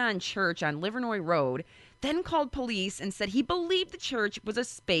Zion Church on Livernois Road then called police and said he believed the church was a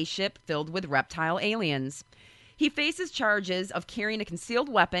spaceship filled with reptile aliens. He faces charges of carrying a concealed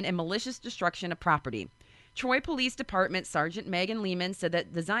weapon and malicious destruction of property. Troy Police Department Sergeant Megan Lehman said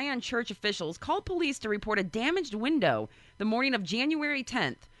that the Zion Church officials called police to report a damaged window the morning of January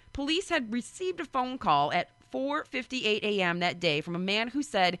 10th. Police had received a phone call at 4:58 a.m. that day from a man who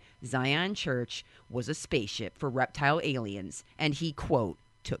said Zion Church was a spaceship for reptile aliens, and he, quote,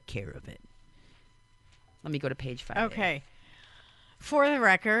 took care of it. Let me go to page 5. Okay. For the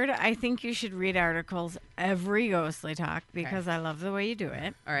record, I think you should read articles every Ghostly Talk because I love the way you do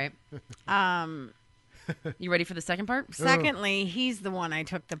it. All right. Um, You ready for the second part? secondly, he's the one I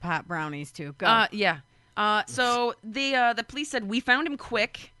took the pot brownies to. Go. Yeah. So the police said, we found him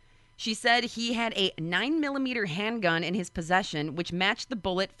quick. She said he had a 9mm handgun in his possession, which matched the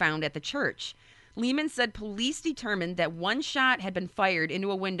bullet found at the church. Lehman said police determined that one shot had been fired into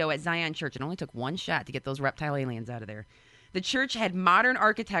a window at Zion Church. It only took one shot to get those reptile aliens out of there. The church had modern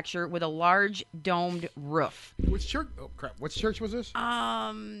architecture with a large domed roof. Which church? Oh crap! Which church was this?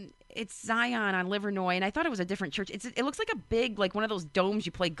 It's Zion on Livernois, and I thought it was a different church. It looks like a big, like one of those domes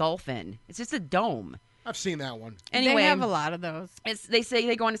you play golf in. It's just a dome. I've seen that one. Anyway, They have a lot of those.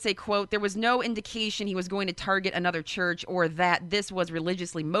 they go on to say, quote, there was no indication he was going to target another church or that this was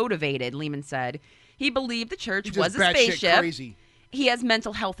religiously motivated, Lehman said. He believed the church He's was just a batshit spaceship. crazy. He has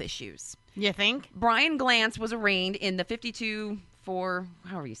mental health issues. You think? Brian Glantz was arraigned in the 52-4,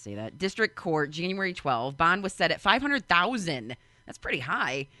 however you say that, District Court, January 12. Bond was set at $500,000. That's pretty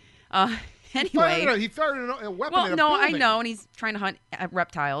high. Anyway. He fired a weapon Well, at a no, I building. know, and he's trying to hunt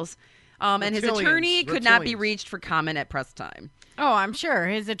reptiles. And his attorney could not be Reptilians. reached for comment at press time. Oh, I'm sure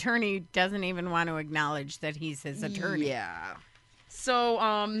his attorney doesn't even want to acknowledge that he's his attorney. Yeah. So,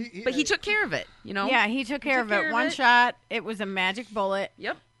 but he took care of it, you know? Yeah, he took care of it. One shot. It was a magic bullet.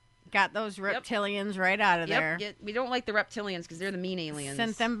 Yep. Got those reptilians right out of there. Yep. We don't like the reptilians because they're the mean aliens.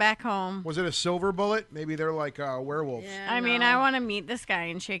 Sent them back home. Was it a silver bullet? Maybe they're like werewolves. Yeah, I mean, no. I want to meet this guy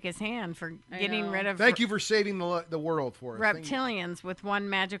and shake his hand for getting know. rid of Thank you for saving the world for us. Thank you. reptilians with one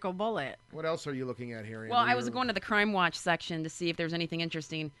magical bullet. What else are you looking at here? Well, Andrew? I was going to the Crime Watch section to see if there's anything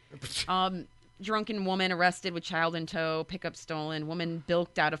interesting. Drunken woman arrested with child in tow, pickup stolen, woman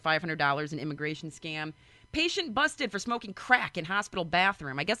bilked out of $500 in immigration scam. Patient busted for smoking crack in hospital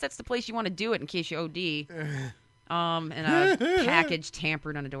bathroom. I guess that's the place you want to do it in case you OD. And a package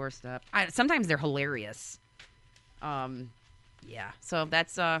tampered on a doorstep. Sometimes they're hilarious. Yeah. So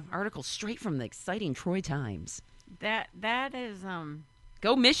that's article straight from the exciting Troy Times. That is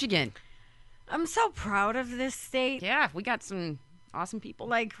Go Michigan. I'm so proud of this state. Yeah, we got some awesome people.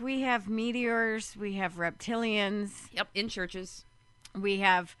 Like we have meteors, we have reptilians, Yep, in churches. we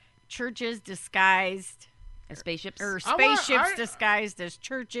have churches disguised As spaceships. or I wanna- spaceships I- disguised as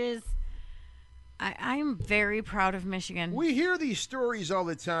churches. I'm very proud of Michigan. We hear these stories all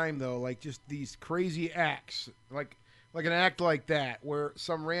the time, though, like just these crazy acts, like an act like that, where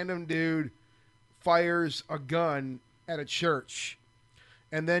some random dude fires a gun at a church,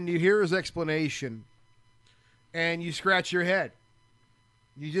 and then you hear his explanation, and you scratch your head.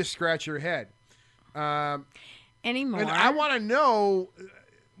 You just scratch your head. Anymore. And I want to know,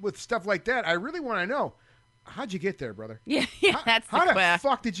 with stuff like that, I really want to know, how'd you get there, brother? Yeah, that's the How the question.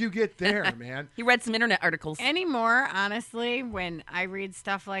 fuck did you get there, man? He read some internet articles. Anymore, honestly, when I read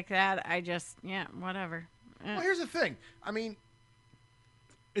stuff like that, I just, whatever. Well, here's the thing. I mean,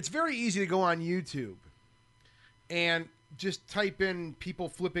 it's very easy to go on YouTube and just type in people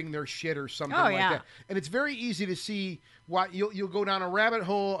flipping their shit or something Oh, like yeah. that. And it's very easy to see what you'll go down a rabbit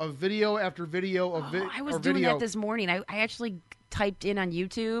hole of video after video of I was doing that this morning. I actually typed in on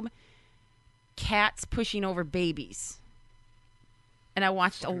YouTube cats pushing over babies. And I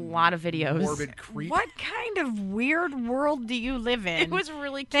watched a lot of videos. morbid creep. What kind of weird world do you live in? It was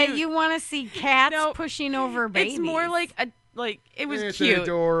really cute. that you want to see cats No, pushing over babies. It's more like it was It's cute.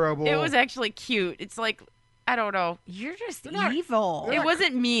 adorable. It was actually cute. It's like, I don't know. You're just not- evil. they're It not-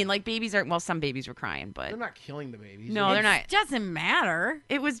 wasn't mean. Like babies aren't. Well, some babies were crying, but They're not killing the babies. no, they're not. It doesn't matter.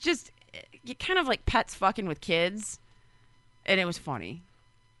 It was just kind of like pets fucking with kids, and it was funny.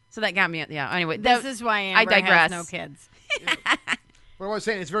 So that got me. Yeah. Anyway, This is why Amber digress. has no kids. But I was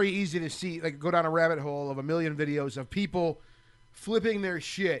saying, it's very easy to see, like, go down a rabbit hole of a million videos of people flipping their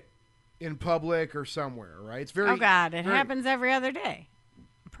shit in public or somewhere, right? It's very. Oh, God. It very- happens every other day.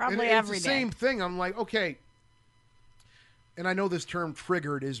 Probably and every it's day. the same thing. I'm like, okay. And I know this term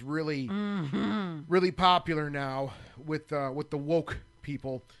 "triggered" is really, Mm-hmm. really popular now with the woke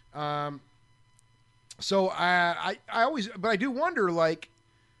people. So I always, but I do wonder, like,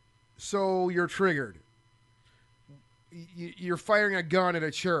 so you're triggered. You're firing a gun at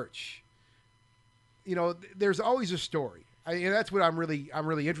a church. You know, there's always a story. And that's what I'm really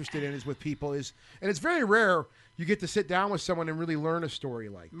interested in is with people is, and it's very rare you get to sit down with someone and really learn a story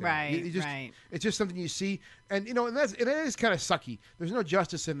like that. Right, You just, right. It's just something you see, and you know, and it is kind of sucky. There's no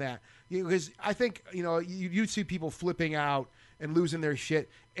justice in that because I think you see people flipping out and losing their shit,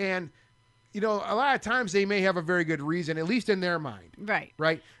 and a lot of times they may have a very good reason, at least in their mind. Right.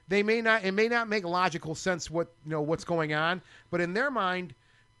 Right? They may not. It may not make logical sense what's going on, but in their mind.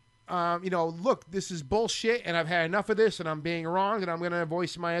 Look, this is bullshit, and I've had enough of this, and I'm being wrong, and I'm going to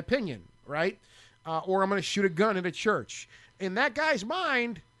voice my opinion, right? Or I'm going to shoot a gun at a church. In that guy's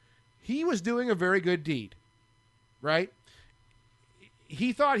mind, he was doing a very good deed, right?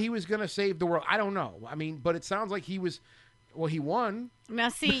 he thought he was going to save the world. I don't know. I mean, but it sounds like he was. Well, he won. Now,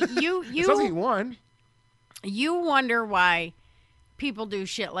 see, you It sounds like he won. you wonder why people do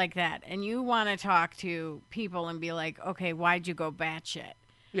shit like that, and you want to talk to people and be like, okay, why'd you go batshit?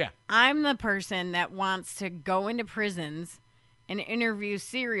 Yeah. I'm the person that wants to go into prisons and interview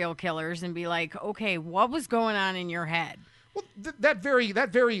serial killers and be like, okay, what was going on in your head? Well, that thread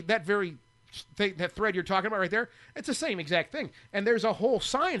you're talking about right there, it's the same exact thing. And there's a whole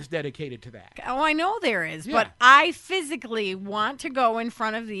science dedicated to that. Oh, I know there is, Yeah. but I physically want to go in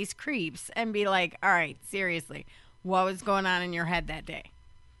front of these creeps and be like, all right, seriously, what was going on in your head that day?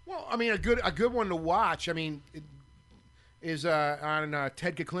 Well, I mean, a good one to watch. I mean, is on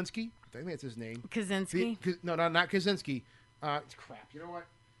Ted Kuklinski. I think that's his name. Kaczynski? No, not Kaczynski. Crap. You know what?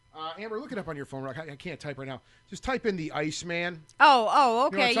 Amber, look it up on your phone. I can't type right now. Just type in the Iceman. Oh, You know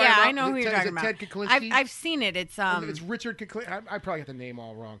what okay, I'm talking yeah, about? I know who Is you're it talking Ted about. Kuklinski? I've seen it. It's It's Richard Kuklinski. I probably got the name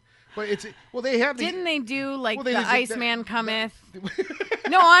all wrong, but it's they have. Didn't they do like Well, the they- Iceman cometh?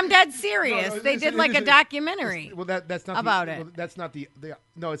 No, I'm dead serious. No, They did like a documentary. Well, that's not about the, it. Well, that's not the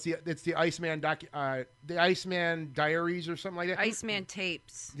no. It's the Iceman the Iceman Diaries or something like that. Iceman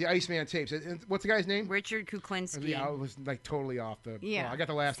tapes. The Iceman tapes. And what's the guy's name? Richard Kuklinski. Yeah, I was like totally off the. Yeah, Well, I got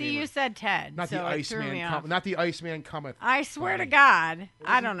the last See, name. you right. said Ted, Not so the it threw me Iceman. off. Not the Iceman cometh. I swear to Sorry. God,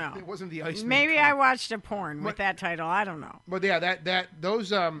 I don't know. It wasn't the Iceman. Maybe I cometh. watched a porn with that title. I don't know. But yeah,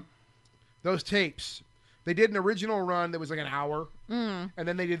 those tapes. They did an original run that was like an hour, and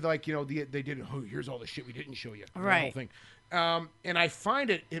then they did like they did. Oh, here's all the shit we didn't show you. The whole Right. thing. And I find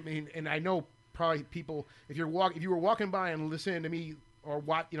it. I mean, and I know probably people. If you were walking by and listening to me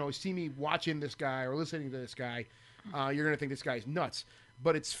or see me watching this guy or listening to this guy, you're gonna think this guy's nuts.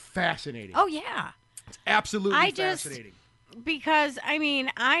 But it's fascinating. Oh yeah, It's absolutely I just- fascinating. because I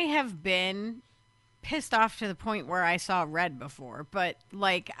mean I have been pissed off to the point where I saw red before, but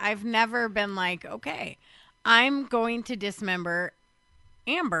like I've never been like, okay, I'm going to dismember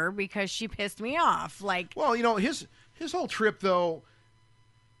Amber because she pissed me off. Like, Well, his whole trip though.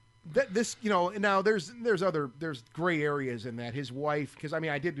 Now there's gray areas in that. His wife, because I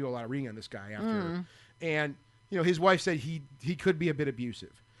mean I did do a lot of reading on this guy after, and his wife said he could be a bit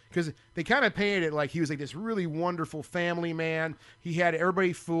abusive because they kind of painted it like he was like this really wonderful family man. He had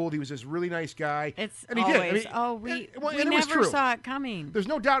everybody fooled. He was this really nice guy. it's and he always, did. I mean, we and it was never true. saw it coming. There's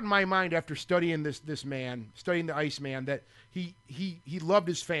no doubt in my mind after studying this man, studying the Iceman, that he loved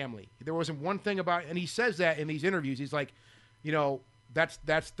his family. There wasn't one thing about, and he says that in these interviews. He's like,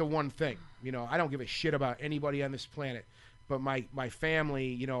 that's the one thing. I don't give a shit about anybody on this planet, but my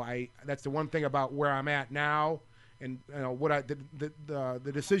family. That's the one thing about where I'm at now, and what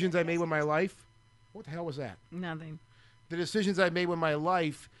the decisions I made with my life. What the hell was that? Nothing. The decisions I made with my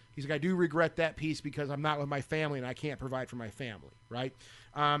life. He's like, I do regret that piece because I'm not with my family and I can't provide for my family, right?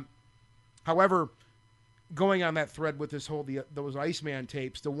 However, going on that thread with this whole those Iceman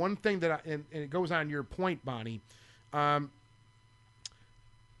tapes, the one thing that and it goes on your point, Bonnie.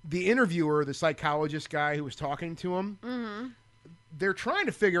 The interviewer, the psychologist guy who was talking to him, they're trying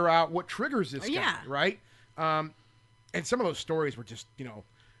to figure out what triggers this guy, Yeah. right? And some of those stories were just,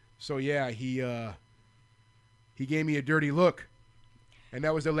 so yeah, he gave me a dirty look, and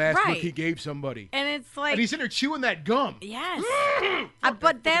that was the last look Right. he gave somebody. And it's like, And he's in there chewing that gum. yes, Fuck,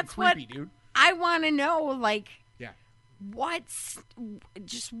 but that's that's what creepy, dude. I want to know. Like, Yeah. what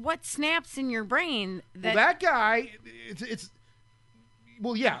snaps in your brain Well, that guy, it's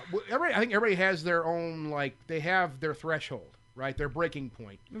well, yeah. I think everybody has their own, like, they have their threshold, right? Their breaking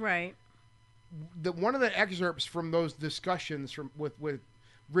point. right? One of the excerpts from those discussions with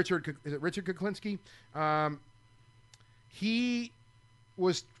Richard, is it Richard Kuklinski? He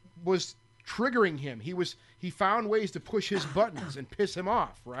was triggering him. He found ways to push his buttons and piss him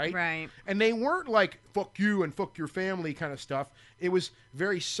off, right? Right. And they weren't like fuck you and fuck your family kind of stuff. It was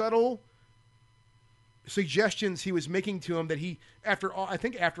very subtle suggestions he was making to him that after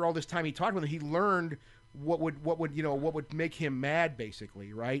all this time he talked with him, he learned what would make him mad,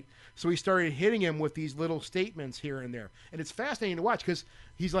 basically, right? So he started hitting him with these little statements here and there, and it's fascinating to watch because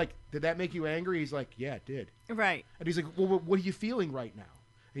he's like, "Did that make you angry?" He's like, "Yeah, it did." Right. And he's like, "Well, what are you feeling right now?"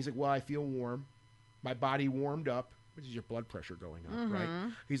 And he's like, "Well, I feel warm. My body warmed up, which is your blood pressure going up,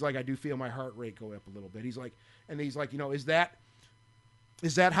 right?" He's like, "I do feel my heart rate go up a little bit." He's like,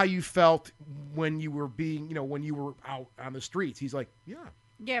 is that how you felt when you were when you were out on the streets? He's like, "Yeah."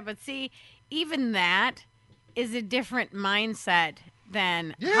 Yeah, but see, even that is a different mindset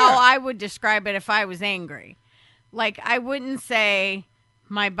than Yeah. how I would describe it if I was angry. Like, I wouldn't say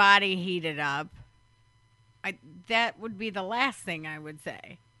my body heated up. That would be the last thing I would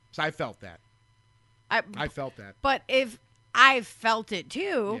say. So I felt that. I felt that. But if I've felt it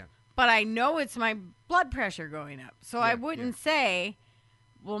too, Yeah. but I know it's my blood pressure going up. So I Yeah, wouldn't say,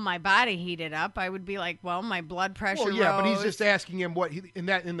 well, my body heated up. I would be like, well, my blood pressure Well, yeah, but he's rose. just asking him what he,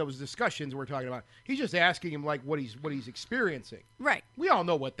 in those discussions we're talking about. He's just asking him like what he's experiencing. Right. We all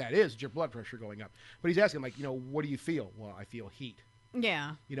know what that is, your blood pressure going up. But he's asking like, what do you feel? Well, I feel heat.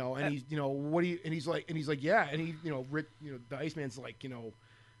 Yeah. And he's, what do you? And he's like, yeah. And he, Rick, the Iceman's like,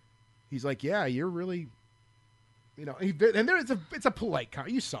 he's like, yeah, you're really. And it's a polite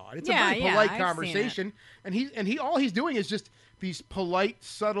you saw it. It's a very polite I've conversation, and he all he's doing is just these polite,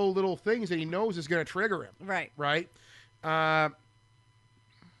 subtle little things that he knows is going to trigger him. Right. Right. Yeah,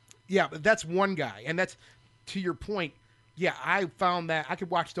 but that's one guy, and that's to your point. Yeah, I found that I could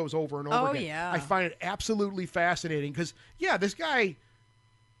watch those over and over again. Yeah. I find it absolutely fascinating because this guy.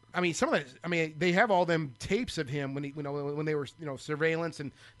 I mean, some of it. I mean, they have all them tapes of him when when they were surveillance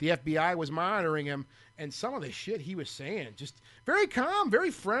and the FBI was monitoring him, and some of the shit he was saying just very calm,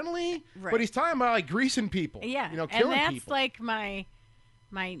 very friendly. Right. But he's talking about like greasing people. Yeah. killing and that's people. like my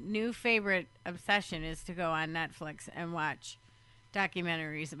new favorite obsession is to go on Netflix and watch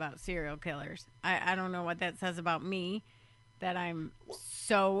documentaries about serial killers. I don't know what that says about me, that I'm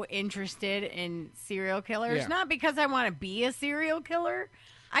so interested in serial killers. Yeah. Not because I want to be a serial killer.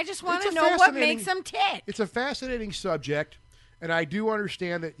 I just want It's to a know what fascinating- makes them tick. It's a fascinating subject, and I do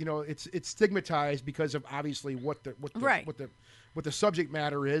understand that it's stigmatized because of obviously what the subject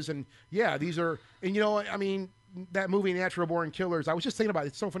matter is, and these are, and I mean that movie Natural Born Killers. I was just thinking about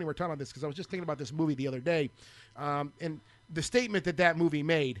it's so funny we're talking about this because I was just thinking about this movie the other day, and the statement that movie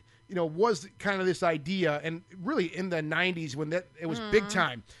made, was kind of this idea, and really in the '90s when it was big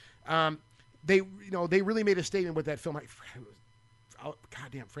time, they really made a statement with that film.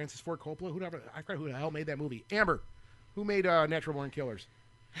 Goddamn, Francis Ford Coppola, I forgot who the hell made that movie. Amber, who made Natural Born Killers?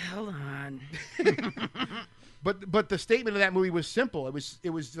 Hold on. But the statement of that movie was simple. It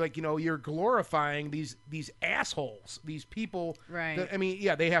was like you're glorifying these assholes, these people. Right. That, I mean,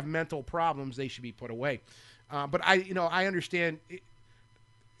 they have mental problems. They should be put away. But I understand.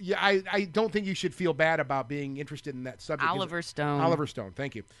 I don't think you should feel bad about being interested in that subject. Oliver Stone. Oliver Stone.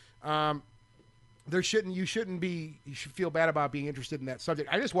 Thank you. You should feel bad about being interested in that subject.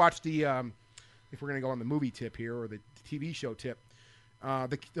 I just watched the, if we're going to go on the movie tip here or the TV show tip,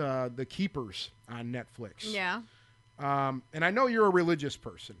 the Keepers on Netflix. Yeah. And I know you're a religious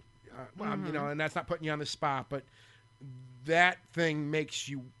person, and that's not putting you on the spot, but that thing makes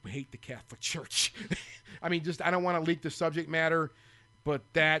you hate the Catholic Church. I mean, I don't want to leak the subject matter, but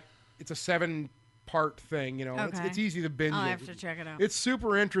it's a 7-part thing, Okay. it's easy to binge. I'll have to check it out. It's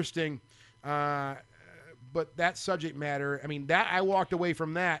super interesting. But that subject matter, I mean, that I walked away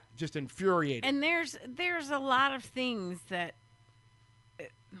from that just infuriated. And there's a lot of things that,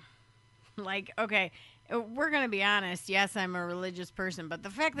 like, okay, we're going to be honest. Yes, I'm a religious person, but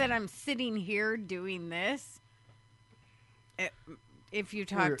the fact that I'm sitting here doing this, if you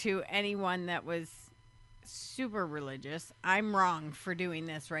talk to anyone that was super religious, I'm wrong for doing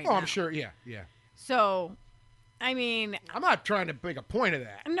this right now. I'm sure, yeah. So, I mean, I'm not trying to make a point of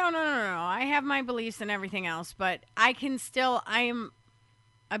that. No. I have my beliefs and everything else, but I am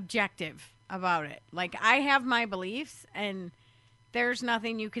objective about it. Like, I have my beliefs, and there's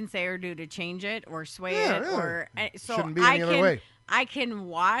nothing you can say or do to change it or sway it. Yeah. Or so Shouldn't be any other way. I can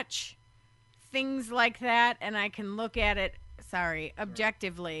watch things like that, and I can look at it,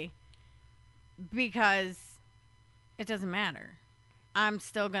 objectively, because it doesn't matter. I'm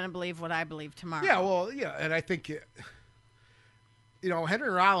still going to believe what I believe tomorrow. Yeah, well, and I think, Henry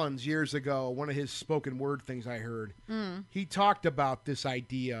Rollins years ago, one of his spoken word things I heard, he talked about this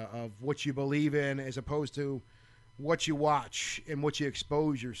idea of what you believe in as opposed to what you watch and what you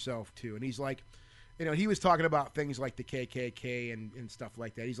expose yourself to. And he's like, he was talking about things like the KKK and stuff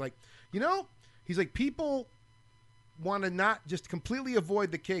like that. He's like, people want to not just completely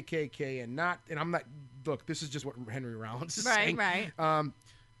avoid the KKK and I'm not, look, this is just what Henry Rollins is saying. Right.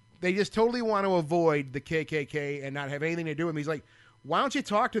 They just totally want to avoid the KKK and not have anything to do with them. He's like, why don't you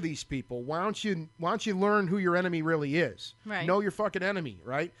talk to these people? Why don't you learn who your enemy really is? Right. Know your fucking enemy,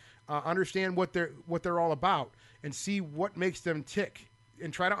 right? Understand what they're all about and see what makes them tick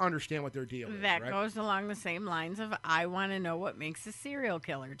and try to understand what their deal is. That right? goes along the same lines of I want to know what makes a serial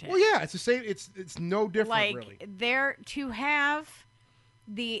killer tick. Well, yeah, it's the same. It's no different, like really. there to have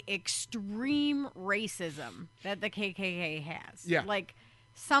the extreme racism that the KKK has. Yeah. Like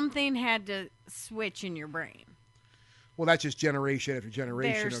something had to switch in your brain. Well, that's just generation after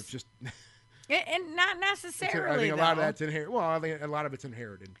generation There's- of just. And not necessarily. I think a lot of though. that's inherited. Well, I think a lot of it's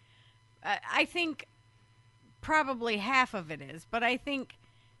inherited. I think probably half of it is, but I think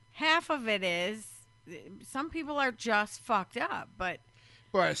half of it is some people are just fucked up, but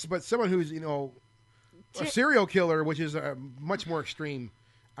But someone who's, a serial killer, which is a much more extreme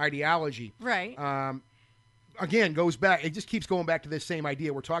ideology, right. again, goes back. It just keeps going back to this same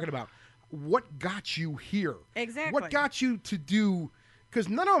idea we're talking about. What got you here? Exactly. What got you to do? Because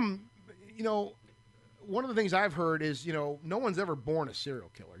none of them, one of the things I've heard is, no one's ever born a serial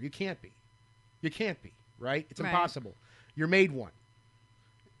killer. You can't be. You can't be, right? It's Right. impossible. You're made one.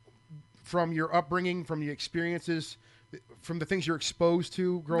 From your upbringing, from your experiences, from the things you're exposed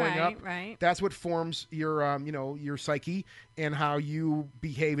to growing up. Right. That's what forms your, your psyche and how you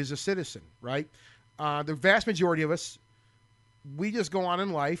behave as a citizen, right? The vast majority of us, we just go on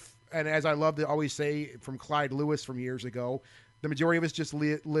in life, and as I love to always say from Clyde Lewis from years ago, the majority of us just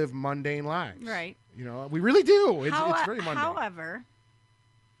live mundane lives. Right. We really do. It's very mundane. However,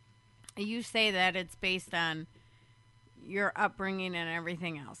 you say that it's based on your upbringing and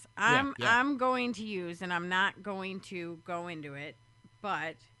everything else. Yeah. I'm going to use, and I'm not going to go into it,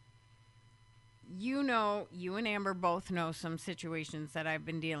 but you and Amber both know some situations that I've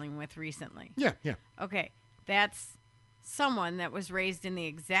been dealing with recently. Yeah. Okay, that's someone that was raised in the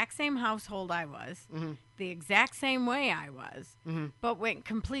exact same household I was, Mm-hmm. the exact same way I was, but went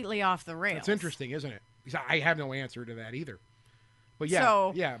completely off the rails. That's interesting, isn't it? Because I have no answer to that either. But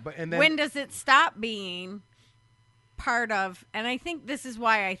and then when does it stop being part of? And I think this is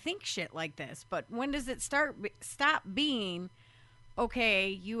why I think shit like this. But when does it stop being? Okay,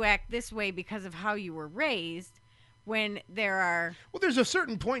 you act this way because of how you were raised. When there's a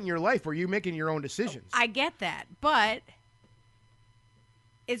certain point in your life where you're making your own decisions. I get that, but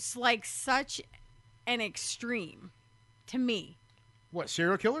it's like such an extreme to me. What,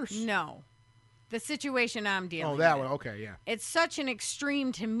 serial killers? No, the situation I'm dealing. Oh, that with. one. Okay, yeah. It's such an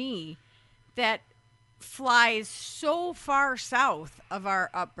extreme to me that flies so far south of our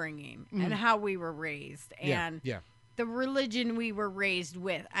upbringing and how we were raised and yeah. the religion we were raised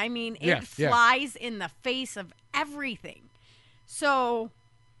with. I mean, it Yeah. flies in the face of everything. So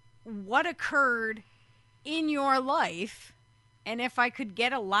what occurred in your life, and if I could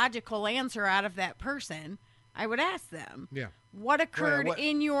get a logical answer out of that person, I would ask them. Yeah. What occurred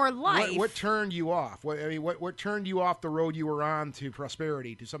in your life? What turned you off? What turned you off the road you were on to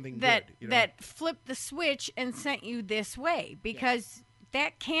prosperity, to something that good? that flipped the switch and sent you this way? Because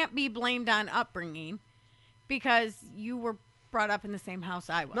that can't be blamed on upbringing, because you were brought up in the same house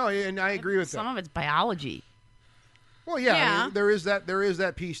I was. No, and I agree with Some that. of it's biology. Well, yeah, Yeah. I mean, there is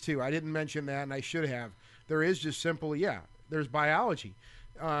that piece too. I didn't mention that, and I should have. There is just simply, there's biology.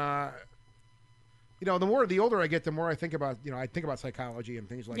 The older I get, the more I think about, psychology and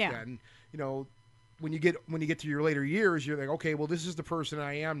things like Yeah. that. And when you get to your later years, you're like, okay, well, this is the person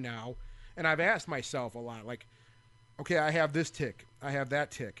I am now. And I've asked myself a lot, like, okay, I have this tick, I have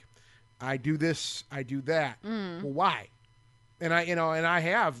that tick, I do this, I do that. Well, why? And I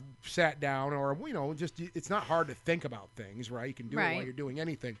have sat down, or just it's not hard to think about things, right? You can do it while Right. you're doing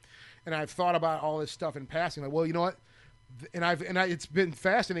anything. And I've thought about all this stuff in passing, like, well, you know what? It's been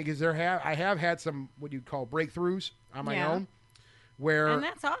fascinating because I have had some what you'd call breakthroughs on my own, where And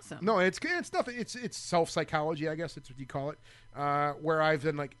that's awesome. no, it's nothing. It's self psychology, I guess that's what you call it. Where I've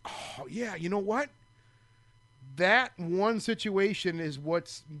been like, oh yeah, you know what? That one situation is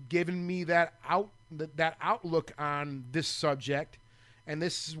what's given me that outlook on this subject, and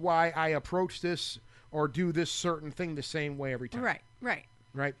this is why I approach this or do this certain thing the same way every time. Right.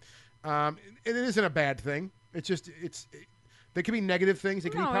 And it isn't a bad thing. It's just there can be negative things. It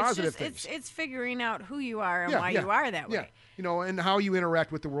can be positive things. It's figuring out who you are and Yeah, why yeah, you are that way. Yeah, and how you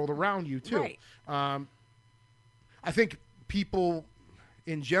interact with the world around you too. Right. I think people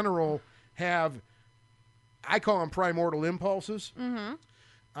in general have, I call them primordial impulses. Mm-hmm.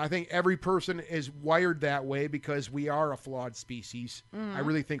 I think every person is wired that way because we are a flawed species. I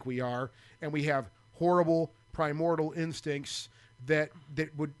really think we are, and we have horrible primordial instincts that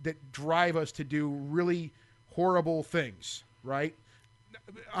drive us to do really horrible things, right?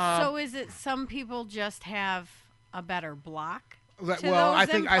 So is it some people just have a better block? to I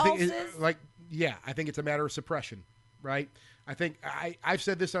those think impulses? I think it's a matter of suppression, right? I think I've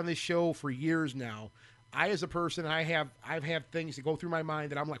said this on this show for years now. As a person, I've had things that go through my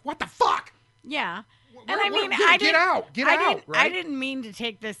mind that I'm like, what the fuck? Yeah. Where- And I where- mean, get out, I right? didn't mean to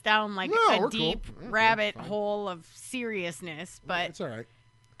take this down like No, a we're cool. deep Okay, rabbit fine. hole of seriousness, but It's all right.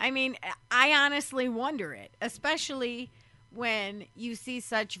 I mean, I honestly wonder it, especially when you see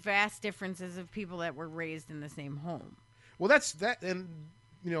such vast differences of people that were raised in the same home. Well, that's that, and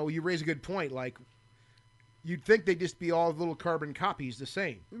you raise a good point. Like, you'd think they'd just be all little carbon copies, the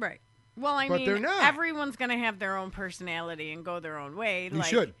same. Right. Well, I But mean, they're not. everyone's going to have their own personality and go their own way. You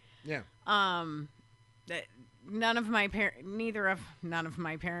should, yeah. none of my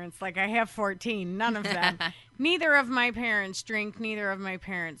parents, like I have 14, none of them, neither of my parents drink, neither of my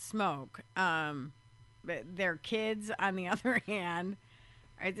parents smoke. But their kids, on the other hand,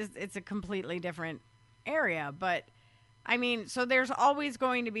 it's a completely different area. But I mean, so there's always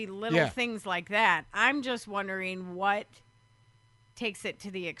going to be little things like that. I'm just wondering what takes it to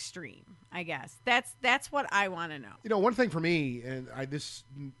the extreme. I guess that's what I want to know. You know, one thing for me, and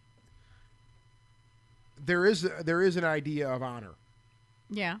there is an idea of honor.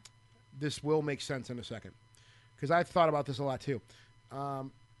 Yeah. This will make sense in a second, because I've thought about this a lot too.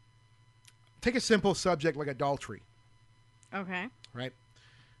 Take a simple subject like adultery. Okay. Right.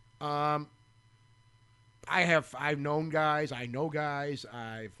 I've known guys. I know guys.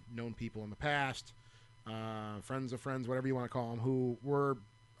 I've known people in the past, friends of friends, whatever you want to call them, who were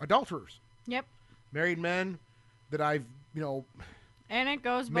adulterers. Yep. Married men that I've, and it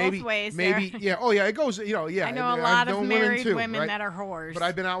goes both ways. Maybe, there. yeah. Oh, yeah. It goes, yeah. I know a lot of married women right? that are whores. But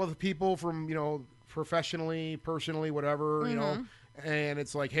I've been out with people from, professionally, personally, whatever, and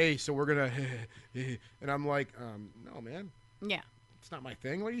it's like, hey, so we're gonna, and I'm like, no, man. Yeah. It's not my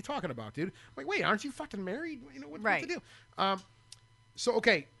thing. What are you talking about, dude? I'm like, wait, aren't you fucking married? What's right. the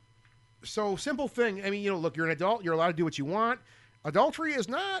deal? So simple thing. I mean, look, you're an adult. You're allowed to do what you want. Adultery is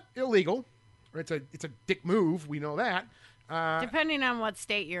not illegal. It's a dick move. We know that. Depending on what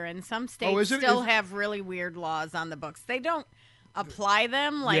state you're in, some states still have really weird laws on the books. They don't apply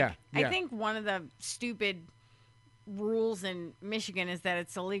them. Like I think one of the stupid rules in Michigan is that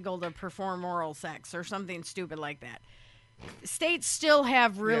it's illegal to perform oral sex or something stupid like that. States still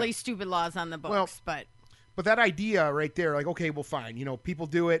have really stupid laws on the books, but that idea right there, like, okay, well, fine. People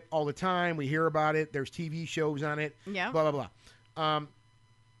do it all the time. We hear about it. There's TV shows on it. Yeah. Blah, blah, blah.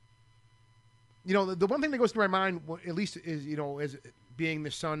 The one thing that goes through my mind, at least, is, as being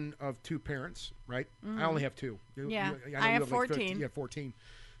the son of two parents, right? Mm-hmm. I only have two. Yeah. I have 14. Yeah, 14.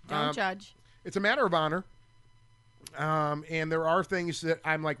 Don't judge. It's a matter of honor. And there are things that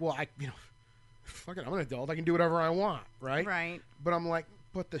I'm like, well, fuck it, I'm an adult. I can do whatever I want, right? Right. But I'm like,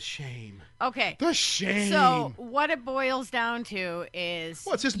 but the shame. Okay. The shame. So what it boils down to is...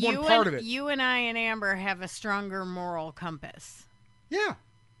 Well, it's just one part of it. You and I and Amber have a stronger moral compass. Yeah.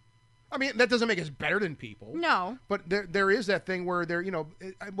 I mean, that doesn't make us better than people. No. But there is that thing where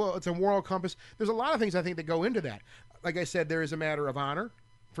it's a moral compass. There's a lot of things I think that go into that. Like I said, there is a matter of honor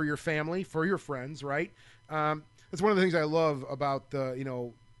for your family, for your friends, right? That's one of the things I love about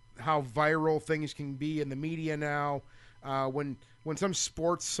how viral things can be in the media now. When some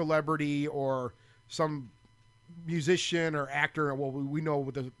sports celebrity or some musician or actor, well, we know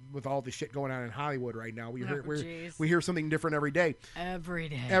with all the shit going on in Hollywood right now, we hear something different every day. Every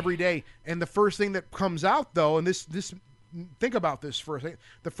day. And the first thing that comes out, though, and this think about this for a second.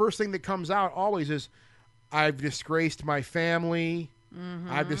 The first thing that comes out always is, I've disgraced my family.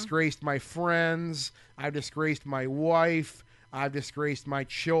 Mm-hmm. I've disgraced my friends. I've disgraced my wife. I've disgraced my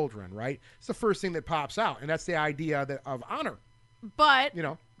children, right? It's the first thing that pops out, and that's the idea of honor. But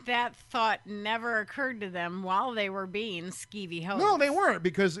that thought never occurred to them while they were being skeevy hoes. No, they weren't,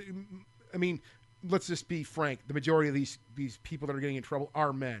 because, I mean, let's just be frank. The majority of these people that are getting in trouble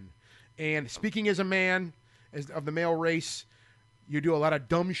are men. And speaking as a man, of the male race, you do a lot of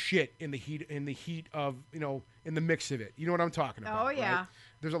dumb shit in the heat of, in the mix of it. You know what I'm talking about? Oh, yeah. Right?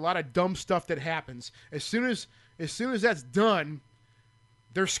 There's a lot of dumb stuff that happens. As soon as that's done,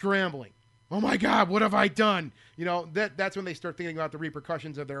 they're scrambling. Oh my God, what have I done? That's when they start thinking about the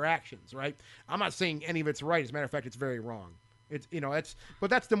repercussions of their actions, right? I'm not saying any of it's right. As a matter of fact, it's very wrong. But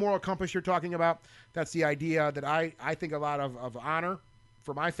that's the moral compass you're talking about. That's the idea that I think a lot of honor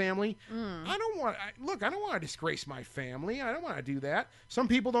for my family. I don't want to disgrace my family. I don't want to do that. Some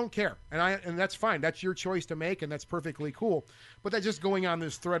people don't care, and that's fine. That's your choice to make, and that's perfectly cool. But that's just going on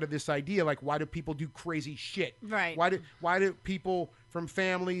this thread of this idea, like, why do people do crazy shit? Right. Why do people from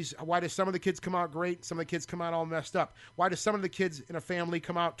families? Why do some of the kids come out great? Some of the kids come out all messed up. Why do some of the kids in a family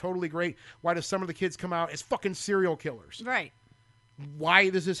come out totally great? Why do some of the kids come out as fucking serial killers? Right. Why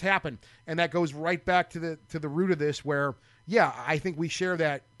does this happen? And that goes right back to the root of this, where, yeah, I think we share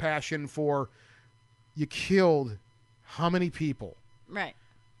that passion for, you killed how many people? Right.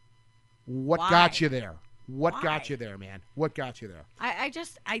 What got you there? What got you there, man? What got you there? I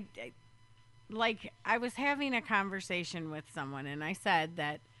was having a conversation with someone, and I said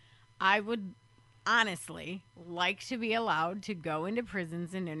that I would honestly like to be allowed to go into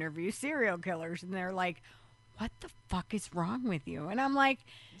prisons and interview serial killers. And they're like, what the fuck is wrong with you? And I'm like,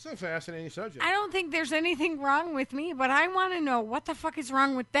 it's a fascinating subject. I don't think there's anything wrong with me, but I want to know what the fuck is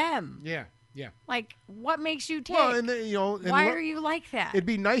wrong with them. Yeah. Yeah. Like, what makes you tick? Well, and then, you know, and Why look- are you like that? It'd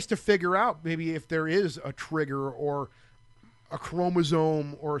be nice to figure out maybe if there is a trigger or a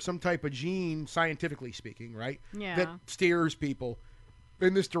chromosome or some type of gene, scientifically speaking, right? Yeah. That steers people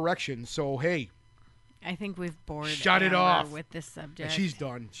in this direction. So, hey, I think we've bored Shut it Amber off. with this subject. she's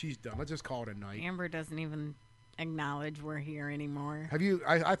done. She's done. Let's just call it a night. Amber doesn't even acknowledge we're here anymore. Have you?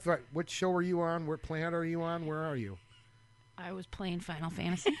 I thought. What show are you on? What planet are you on? Where are you? I was playing Final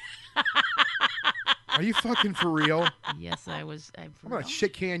Fantasy. Are you fucking for real? Yes, I was. I'm gonna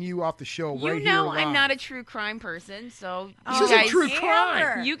shit can you off the show right here. You know I'm live. not a true crime person, so This you isn't guys, true crime.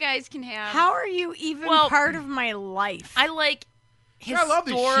 Amber, you guys can have. how are you even Well, part of my life? I like See, I love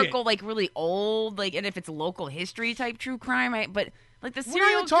this historical, shit. like really old, like, and if it's local history type true crime, but like the We're not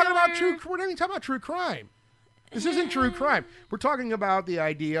serial even talking about killer- true. We're not even talking about true crime. This isn't true crime. We're talking about the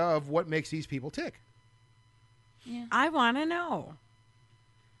idea of what makes these people tick. I want to know.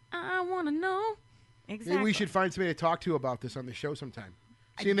 I want to know. Exactly. Maybe we should find somebody to talk to about this on the show sometime.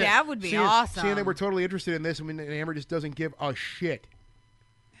 That would be seeing, awesome. Seeing that we're totally interested in this, and Amber just doesn't give a shit.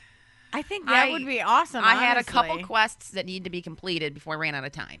 I think that would be awesome. I had a couple honestly. quests that need to be completed before I ran out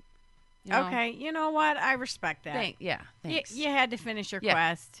of time. You know? Okay, you know what? I respect that. Thanks. You had to finish your Yeah.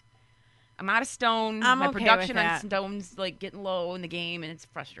 quest. I'm out of stone. I'm My okay with production on that. stone's like getting low in the game, and it's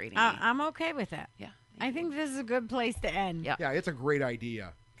frustrating. me. I'm okay with that. Yeah. I think this is a good place to end. Yeah. Yeah, it's a great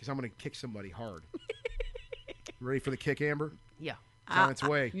idea because I'm going to kick somebody hard. Ready for the kick, Amber? Yeah. It's on its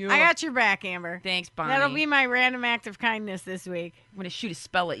way. I got your back, Amber. Thanks, Bonnie. That'll be my random act of kindness this week. I'm gonna shoot a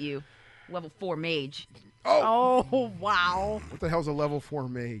spell at you. Level 4 mage. Oh, wow. What the hell's a level 4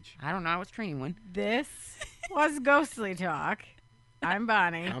 mage? I don't know. I was training one. This was Ghostly Talk. I'm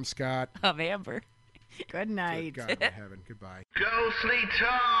Bonnie. I'm Scott. Of Amber. Good night. God in heaven. Goodbye. Ghostly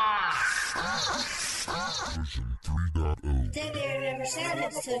Talk. Then they never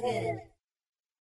sounded so good.